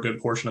out for a good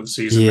portion of the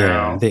season.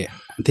 Now. They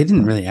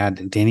didn't really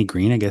add Danny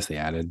Green. I guess they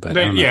added, but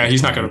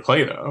he's not going to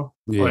play though.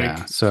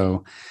 Yeah,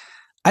 so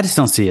I just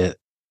don't see it.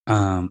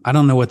 I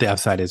don't know what the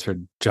upside is for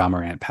Ja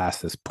Morant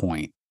past this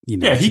point. He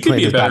could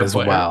be a better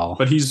player,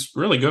 but he's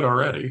really good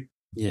already.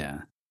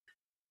 Yeah.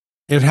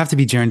 It would have to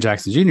be Jaren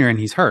Jackson Jr. and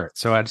he's hurt,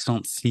 so I just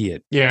don't see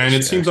it. Yeah, and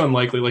it seems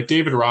unlikely. Like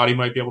David Roddy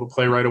might be able to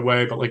play right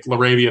away, but like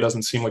LaRavia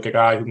doesn't seem like a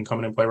guy who can come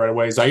in and play right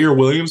away. Zaire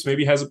Williams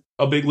maybe has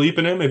a big leap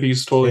in him if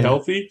he's totally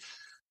healthy,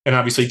 and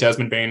obviously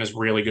Desmond Bane is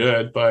really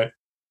good. But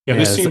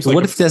this seems like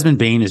what if Desmond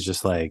Bane is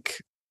just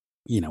like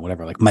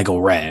whatever, like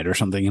Michael Redd or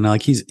something?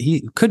 Like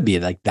he could be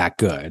like that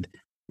good.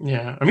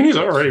 Yeah, I mean he's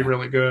already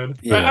really good.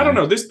 Yeah. I don't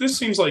know. This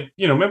seems like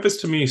Memphis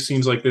to me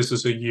seems like this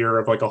is a year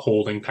of like a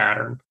holding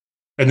pattern.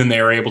 And then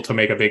they were able to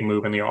make a big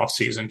move in the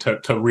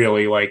offseason to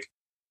really, like,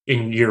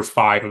 in year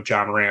 5 of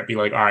Ja Morant, be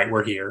like, all right,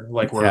 we're here.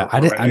 Like,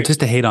 I'm just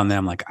to hate on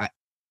them. Like,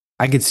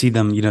 I could see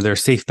them, they're a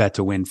safe bet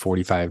to win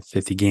 45,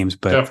 50 games.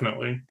 But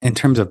definitely in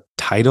terms of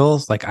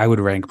titles, like, I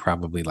would rank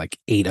probably like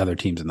 8 other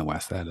teams in the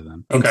West ahead of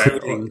them,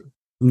 including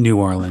New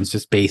Orleans,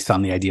 just based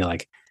on the idea,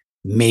 like,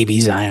 maybe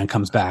Zion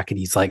comes back and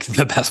he's like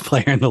the best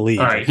player in the league.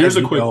 All right, here's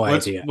a quick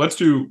let's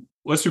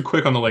do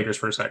quick on the Lakers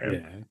for a second.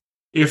 Yeah.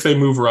 If they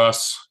move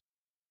Russ,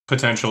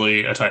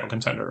 potentially a title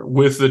contender.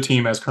 With the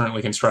team as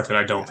currently constructed,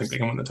 I don't think they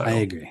can win the title.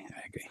 I agree.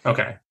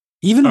 Okay.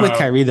 Even with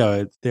Kyrie,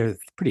 though, they're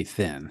pretty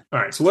thin. All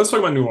right, so let's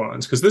talk about New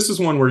Orleans, because this is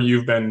one where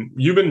you've been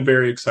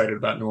very excited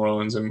about New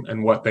Orleans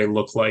and what they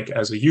look like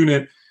as a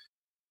unit.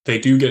 They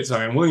do get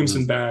Zion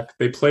Williamson back.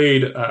 They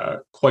played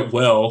quite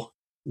well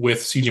with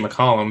CJ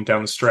McCollum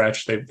down the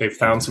stretch. They've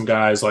found some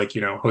guys like,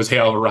 Jose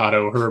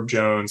Alvarado, Herb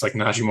Jones, like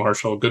Najee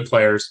Marshall, good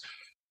players.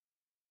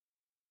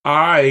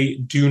 I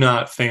do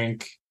not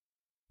think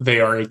they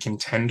are a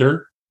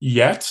contender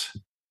yet,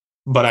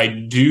 but I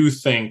do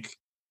think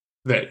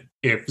that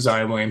if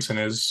Zion Williamson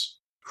is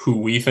who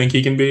we think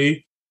he can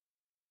be,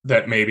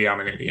 that maybe I'm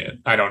an idiot.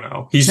 I don't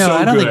know.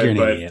 I don't think you're an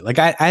idiot. Like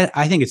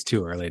I think it's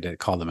too early to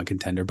call them a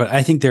contender, but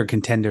I think they're a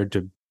contender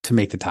to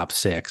make the top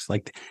 6.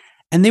 Like,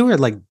 and they were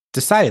like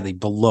decidedly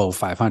below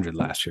 500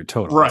 last year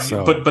total. Right.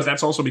 So. But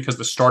that's also because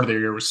the start of the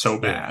year was so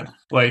bad. Yeah.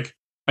 Like,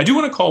 I do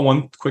want to call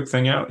one quick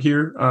thing out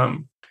here.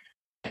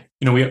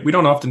 We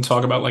don't often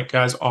talk about like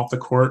guys off the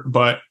court,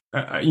 but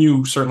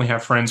you certainly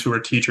have friends who are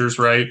teachers,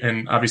 right?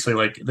 And obviously,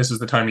 like, this is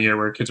the time of year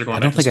where kids are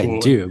going back to school. I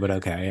don't think I do, but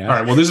okay. Yeah. All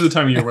right. Well, this is the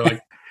time of year where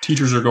like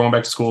teachers are going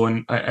back to school,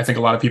 and I think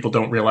a lot of people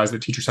don't realize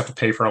that teachers have to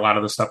pay for a lot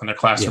of the stuff in their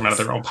classroom out of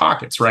their own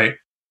pockets, right?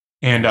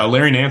 And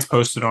Larry Nance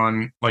posted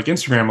on like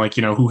Instagram, like,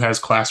 who has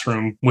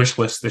classroom wish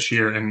lists this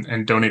year,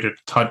 and donated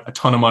a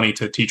ton of money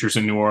to teachers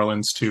in New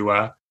Orleans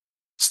to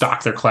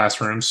stock their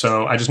classrooms.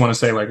 So I just want to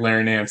say, like,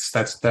 Larry Nance,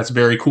 that's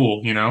very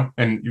cool,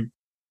 and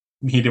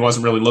he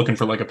wasn't really looking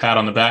for like a pat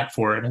on the back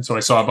for it. And so I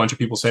saw a bunch of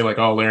people say like,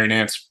 oh, Larry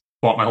Nance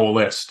bought my whole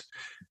list.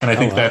 And I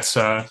think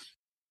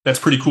that's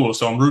pretty cool.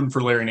 So I'm rooting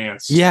for Larry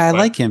Nance. Yeah, I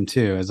like him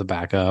too as a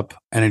backup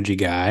energy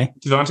guy.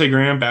 Devontae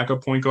Graham,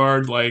 backup point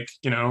guard. Like,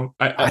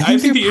 I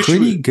think they're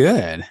pretty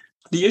good.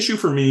 The issue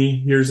for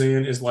me here,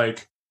 Zan, is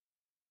like,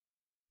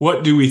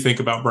 what do we think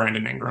about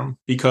Brandon Ingram?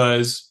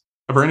 Because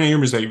Brandon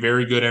Ingram is a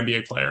very good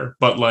NBA player,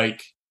 but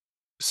like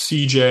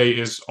CJ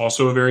is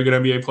also a very good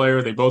NBA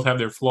player. They both have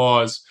their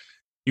flaws.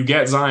 You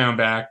get Zion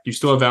back. You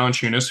still have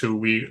Valanciunas,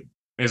 who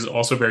is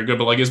also very good.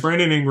 But like, is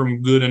Brandon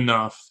Ingram good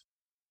enough?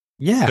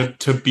 Yeah,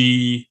 to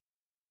be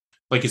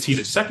Like, is he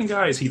the second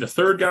guy? Is he the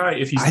third guy?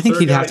 If he's, I think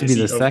he'd have to be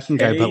the second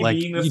guy. But like,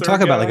 you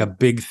talk about like a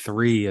big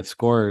three of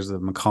scorers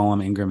of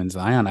McCollum, Ingram, and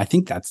Zion. I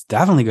think that's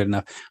definitely good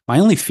enough. My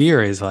only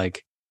fear is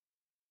like,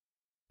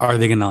 are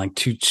they going to like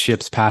two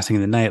ships passing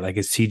in the night? Like,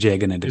 is CJ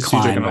going to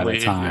decline by the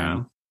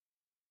time?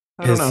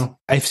 Yeah. I don't know.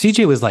 If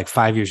CJ was like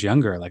 5 years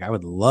younger, like I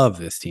would love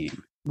this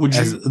team. In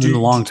the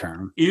long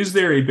term? Is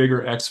there a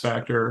bigger X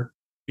factor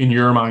in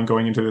your mind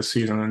going into this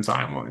season than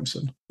Zion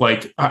Williamson?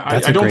 Like,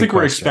 I don't think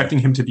we're expecting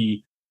him to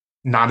be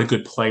not a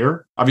good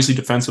player. Obviously,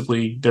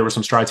 defensively, there were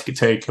some strides he could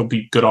take. He'll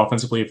be good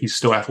offensively if he's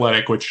still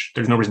athletic, which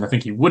there's no reason to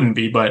think he wouldn't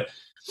be. But,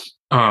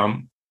 I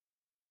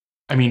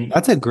mean,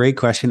 that's a great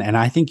question, and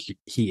I think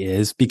he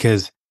is,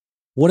 because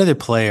what other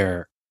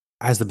player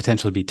has the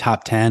potential to be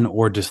top 10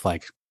 or just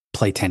like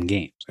play 10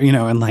 games,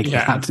 and like,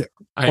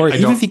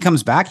 even if he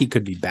comes back, he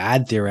could be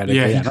bad theoretically.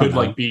 Yeah, he could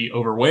like be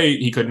overweight.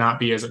 He could not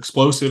be as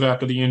explosive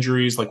after the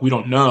injuries. Like, we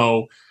don't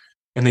know.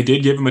 And they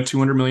did give him a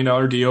 $200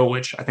 million deal,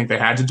 which I think they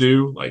had to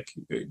do, like,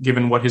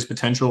 given what his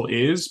potential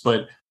is.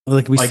 But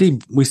like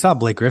we saw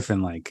Blake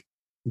Griffin like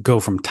go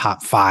from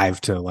top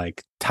 5 to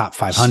like top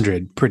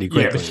 500 pretty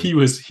quickly. Yeah, but he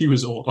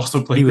was old.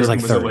 Also, Blake he was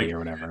Griffin like 30 or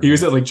whatever. He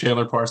was at like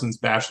Chandler Parsons'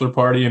 bachelor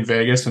party in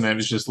Vegas, and it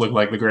just looked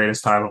like the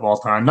greatest time of all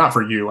time. Not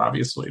for you,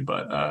 obviously,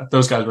 but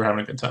those guys were having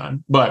a good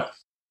time. But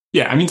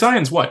yeah, I mean,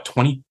 Zion's what,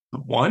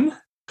 21,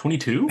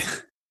 22?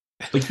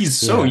 Like, he's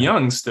so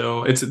young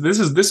still.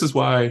 This is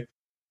why.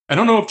 I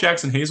don't know if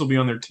Jackson Hayes will be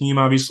on their team.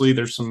 Obviously,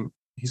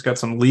 he's got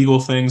some legal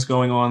things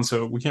going on,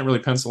 so we can't really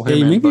pencil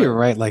him in. Maybe you're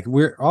right. Like,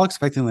 we're all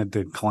expecting like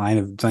the decline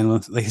of Zion.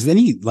 Like, has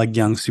any like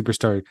young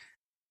superstar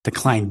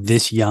declined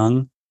this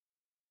young?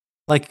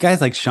 Like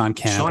guys like Sean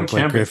Kemp,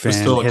 Blake Griffin was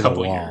still a hit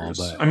couple a wall, years.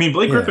 But, I mean,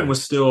 Blake Griffin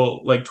was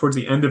still like towards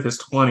the end of his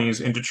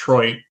 20s in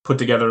Detroit, put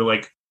together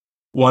like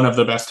one of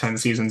the best 10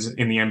 seasons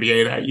in the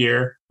NBA that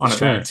year on a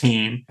bad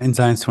team. And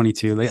Zion's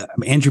 22. Like,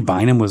 Andrew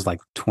Bynum was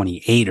like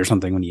 28 or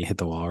something when he hit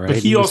the wall, right? But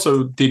he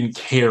also didn't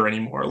care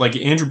anymore. Like,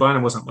 Andrew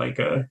Bynum wasn't like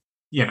a,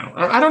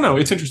 I don't know.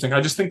 It's interesting. I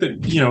just think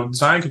that,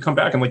 Zion could come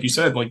back. And like you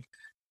said, like,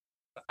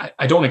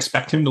 I don't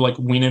expect him to like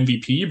win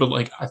MVP, but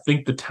like, I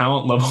think the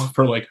talent level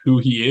for like who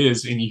he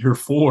is in year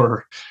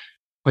 4,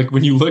 like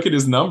when you look at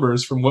his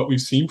numbers from what we've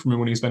seen from him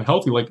when he's been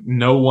healthy, like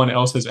no one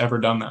else has ever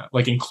done that,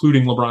 like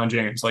including LeBron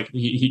James. Like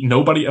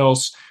nobody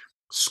else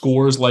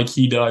scores like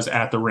he does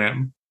at the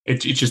rim.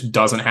 It just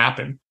doesn't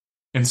happen.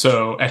 And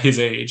so at his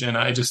age, and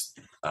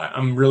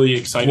I'm really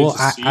excited to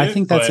see I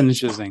think that's an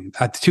interesting.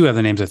 Two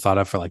other names I thought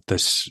of for like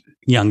this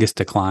youngest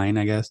decline,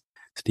 I guess.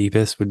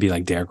 Steepest would be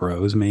like Derrick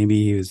Rose.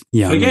 Maybe he was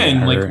young.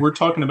 Again, like we're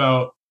talking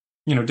about,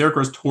 Derrick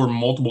Rose tore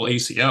multiple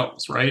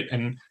ACLs, right?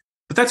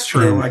 But that's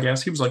true, I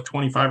guess. He was like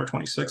 25 or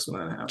 26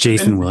 when that happened.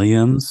 Jason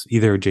Williams,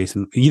 either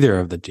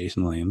of the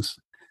Jason Williams.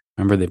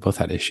 Remember, they both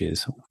had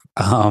issues.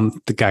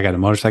 The guy got a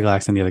motorcycle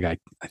accident. The other guy,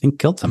 I think,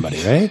 killed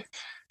somebody, right?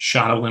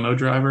 Shot a limo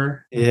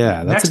driver.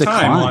 Yeah, that's next a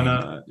decline.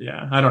 Time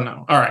I don't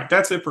know. All right,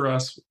 that's it for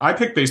us. I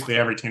picked basically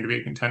every team to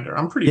be a contender.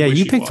 I'm pretty. Yeah,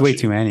 you picked way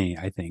too many.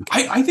 I think.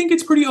 I think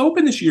it's pretty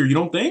open this year. You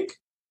don't think?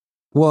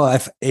 Well,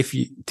 if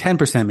you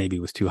 10%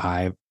 maybe was too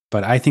high,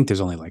 but I think there's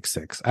only like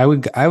 6. I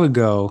would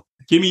go.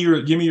 Give me your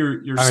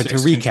all right,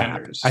 6 to recap.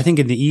 contenders. I think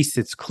in the East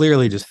it's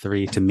clearly just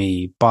 3 to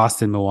me: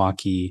 Boston,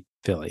 Milwaukee,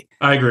 Philly.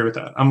 I agree with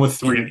that. I'm with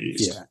 3 in the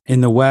East. Yeah.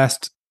 In the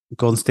West,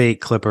 Golden State,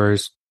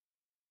 Clippers,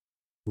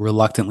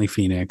 reluctantly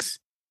Phoenix,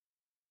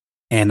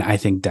 and I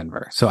think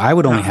Denver. So I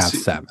would only have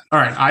 7. All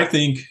right, I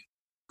think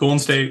Golden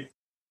State,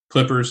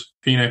 Clippers,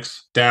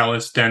 Phoenix,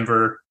 Dallas,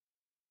 Denver,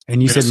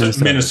 and you said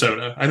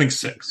Minnesota. I think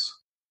 6.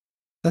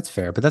 That's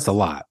fair, but that's a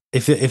lot.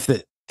 If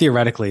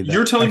theoretically the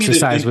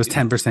exercise was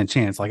 10%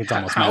 chance, like it's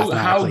almost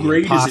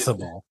mathematically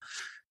impossible.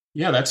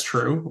 Yeah, that's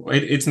true.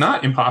 It's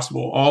not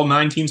impossible. All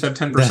 9 teams have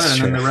 10%,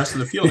 and then the rest of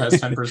the field has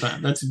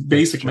 10%. That's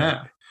basic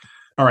math.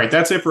 All right,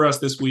 that's it for us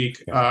this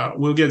week.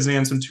 We'll get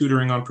Zan some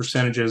tutoring on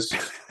percentages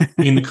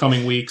in the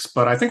coming weeks,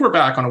 but I think we're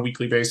back on a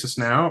weekly basis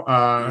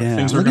now.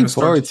 Things are going to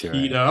start to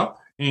heat up,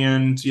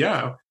 and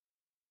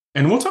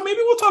and we'll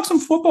talk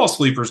some football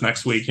sleepers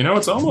next week.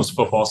 It's almost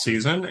football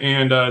season,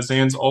 and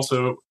Zan's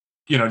also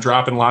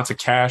dropping lots of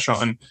cash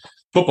on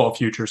football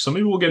futures, so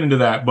maybe we'll get into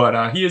that.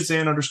 But he is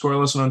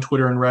Zan_Ellison on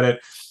Twitter and Reddit.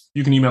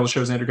 You can email the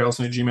show,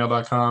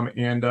 zandrickellison@gmail.com.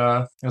 And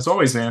as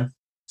always, Zan,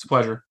 it's a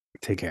pleasure.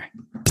 Take care.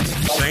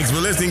 Thanks for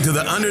listening to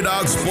the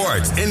Underdog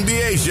Sports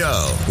NBA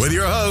show with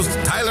your host,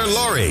 Tyler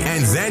Laurie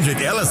and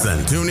Zandrick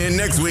Ellison. Tune in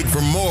next week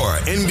for more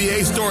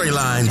NBA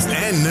storylines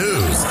and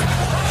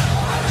news.